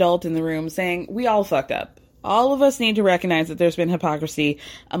only adult in the room saying, we all fucked up. All of us need to recognize that there's been hypocrisy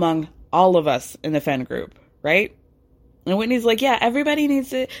among all of us in the Fenn group, right? And Whitney's like, yeah, everybody needs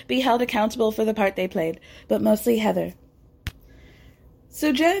to be held accountable for the part they played, but mostly Heather.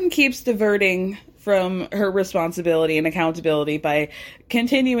 So Jen keeps diverting from her responsibility and accountability by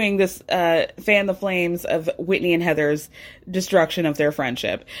continuing this fan the flames of Whitney and Heather's destruction of their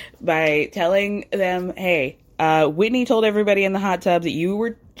friendship by telling them, hey, Whitney told everybody in the hot tub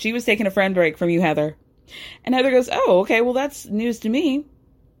that she was taking a friend break from you, Heather. And Heather goes, oh, okay, well, that's news to me.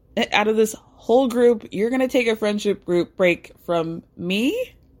 Out of this whole group, you're going to take a friendship group break from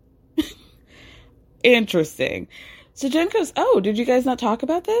me? Interesting. So Jen goes, oh, did you guys not talk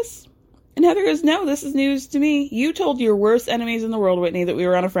about this? And Heather goes, no, this is news to me. You told your worst enemies in the world, Whitney, that we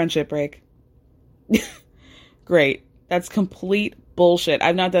were on a friendship break. Great. That's complete bullshit.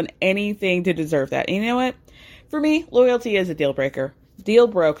 I've not done anything to deserve that. And you know what? For me, loyalty is a deal breaker. Deal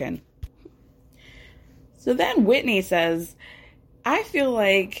broken. So then Whitney says, I feel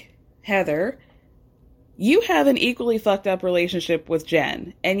like, Heather, you have an equally fucked up relationship with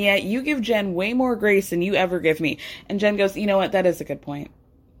Jen. And yet you give Jen way more grace than you ever give me. And Jen goes, you know what? That is a good point.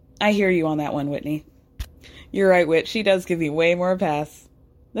 I hear you on that one, Whitney. You're right, Whit. She does give you way more pass.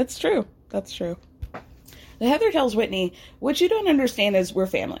 That's true. The Heather tells Whitney, what you don't understand is we're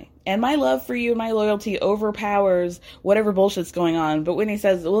family. And my love for you, my loyalty overpowers whatever bullshit's going on. But Whitney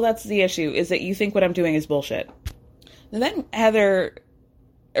says, well, that's the issue, is that you think what I'm doing is bullshit. And then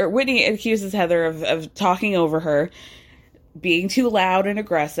Whitney accuses Heather of talking over her, being too loud and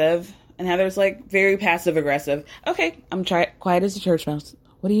aggressive. And Heather's like very passive aggressive. Okay, I'm quiet as a church mouse.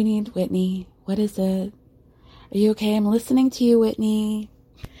 What do you need, Whitney? What is it? Are you okay? I'm listening to you, Whitney.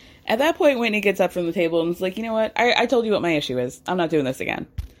 At that point, Whitney gets up from the table and is like, you know what? I told you what my issue is. I'm not doing this again.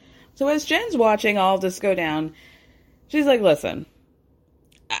 So as Jen's watching all of this go down, she's like, listen,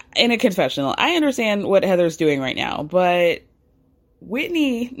 in a confessional, I understand what Heather's doing right now, but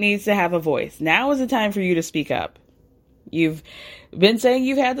Whitney needs to have a voice. Now is the time for you to speak up. You've been saying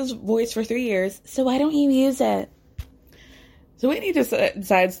you've had this voice for 3 years, so why don't you use it? So Whitney just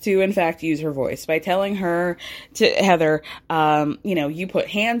decides to, in fact, use her voice by telling her to Heather, you put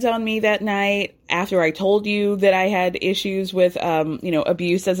hands on me that night after I told you that I had issues with,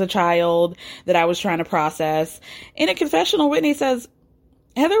 abuse as a child that I was trying to process. In a confessional, Whitney says,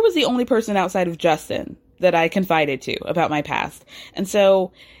 Heather was the only person outside of Justin that I confided to about my past. And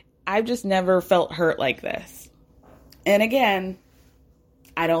so I've just never felt hurt like this. And again,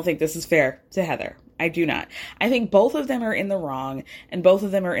 I don't think this is fair to Heather. I do not. I think both of them are in the wrong and both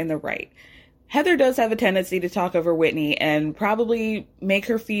of them are in the right. Heather does have a tendency to talk over Whitney and probably make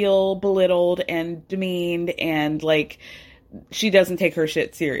her feel belittled and demeaned and like she doesn't take her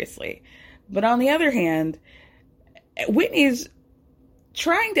shit seriously. But on the other hand, Whitney's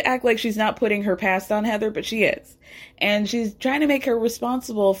trying to act like she's not putting her past on Heather, but she is. And she's trying to make her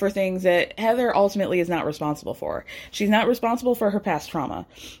responsible for things that Heather ultimately is not responsible for. She's not responsible for her past trauma.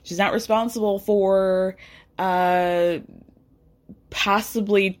 She's not responsible for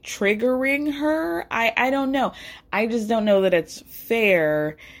possibly triggering her. I don't know. I just don't know that it's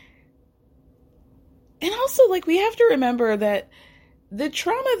fair. And also, like, we have to remember that the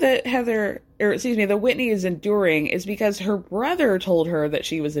trauma that that Whitney is enduring is because her brother told her that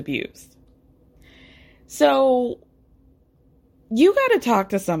she was abused. So you got to talk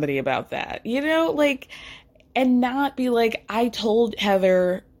to somebody about that, you know, like, and not be like, I told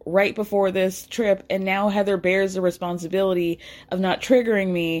Heather right before this trip, and now Heather bears the responsibility of not triggering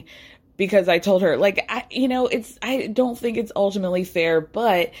me because I told her. Like, I don't think it's ultimately fair,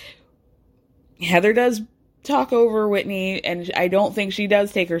 but Heather does talk over Whitney, and I don't think she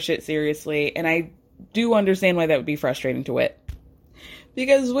does take her shit seriously, and I do understand why that would be frustrating to Whit.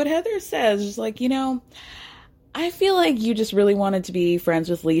 Because what Heather says is like, I feel like you just really wanted to be friends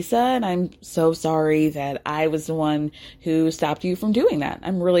with Lisa, and I'm so sorry that I was the one who stopped you from doing that.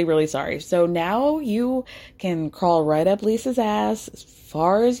 I'm really, really sorry. So now you can crawl right up Lisa's ass as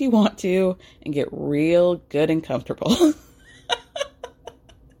far as you want to and get real good and comfortable.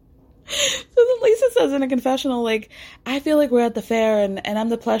 So then Lisa says in a confessional, like, I feel like we're at the fair and I'm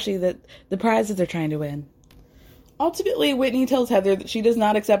the plushie that the prize that they're trying to win. Ultimately, Whitney tells Heather that she does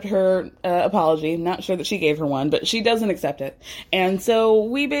not accept her apology. Not sure that she gave her one, but she doesn't accept it. And so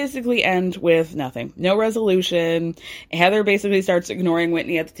we basically end with nothing. No resolution. Heather basically starts ignoring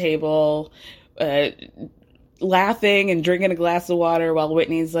Whitney at the table, laughing and drinking a glass of water while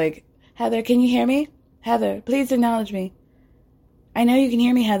Whitney's like, Heather, can you hear me? Heather, please acknowledge me. I know you can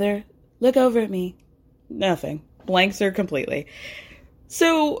hear me, Heather. Look over at me. Nothing. Blanks her completely.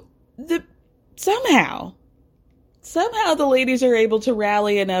 So somehow the ladies are able to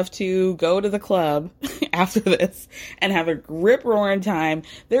rally enough to go to the club after this and have a rip-roaring time.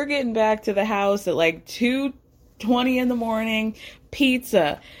 They're getting back to the house at like 2:20 in the morning.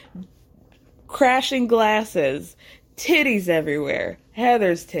 Pizza. Crashing glasses. Titties everywhere.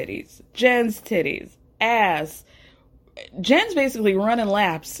 Heather's titties. Jen's titties. Ass. Jen's basically running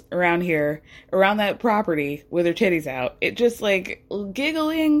laps around here, around that property with her titties out. It just like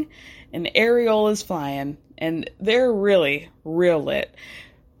giggling and areolas flying, and they're really real lit.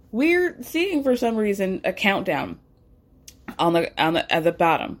 We're seeing for some reason a countdown at the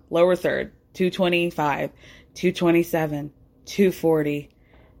bottom, lower third, 2:25, 2:27, 2:40,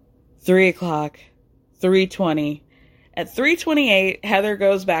 3 o'clock, 3:20. At 3:28, Heather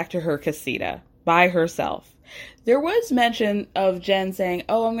goes back to her casita by herself. There was mention of Jen saying,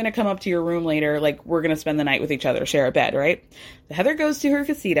 oh, I'm going to come up to your room later. Like, we're going to spend the night with each other, share a bed, right? So Heather goes to her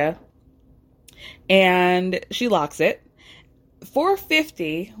casita and she locks it.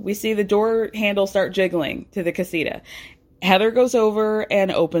 4:50, we see the door handle start jiggling to the casita. Heather goes over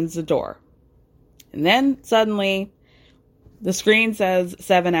and opens the door. And then suddenly the screen says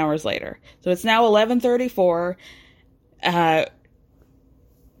 7 hours later. So it's now 11:34.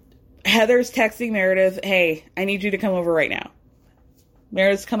 Heather's texting Meredith, hey, I need you to come over right now.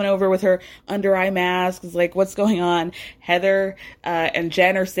 Meredith's coming over with her under eye mask. It's like, what's going on? Heather and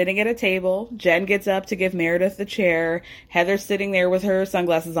Jen are sitting at a table. Jen gets up to give Meredith the chair. Heather's sitting there with her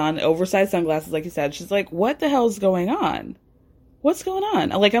sunglasses on, oversized sunglasses, like you said. She's like, what the hell's going on? What's going on?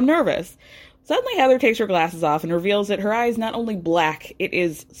 Like, I'm nervous. Suddenly, Heather takes her glasses off and reveals that her eye is not only black, it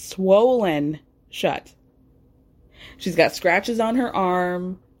is swollen shut. She's got scratches on her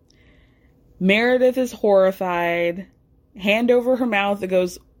arm. Meredith is horrified. Hand over her mouth that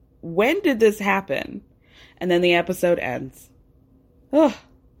goes, when did this happen? And then the episode ends. Ugh.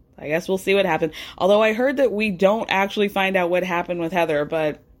 I guess we'll see what happened. Although I heard that we don't actually find out what happened with Heather,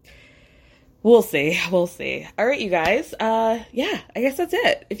 but we'll see. We'll see. All right, you guys. Yeah, I guess that's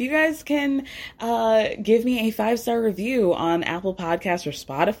it. If you guys can give me a 5-star review on Apple Podcasts or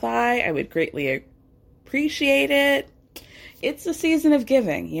Spotify, I would greatly appreciate it. It's the season of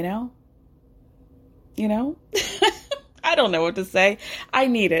giving, you know? I don't know what to say. I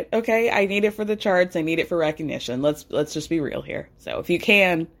need it, okay? I need it for the charts. I need it for recognition. Let's just be real here. So if you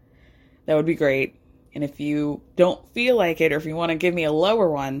can, that would be great. And if you don't feel like it, or if you want to give me a lower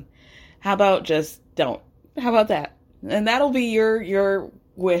one, how about just don't? How about that? And that'll be your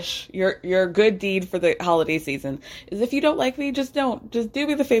wish, your good deed for the holiday season. Is if you don't like me, just don't. Just do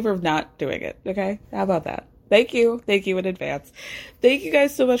me the favor of not doing it, okay? How about that? Thank you. Thank you in advance. Thank you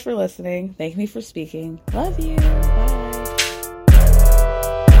guys so much for listening. Thank me for speaking. Love you. Bye.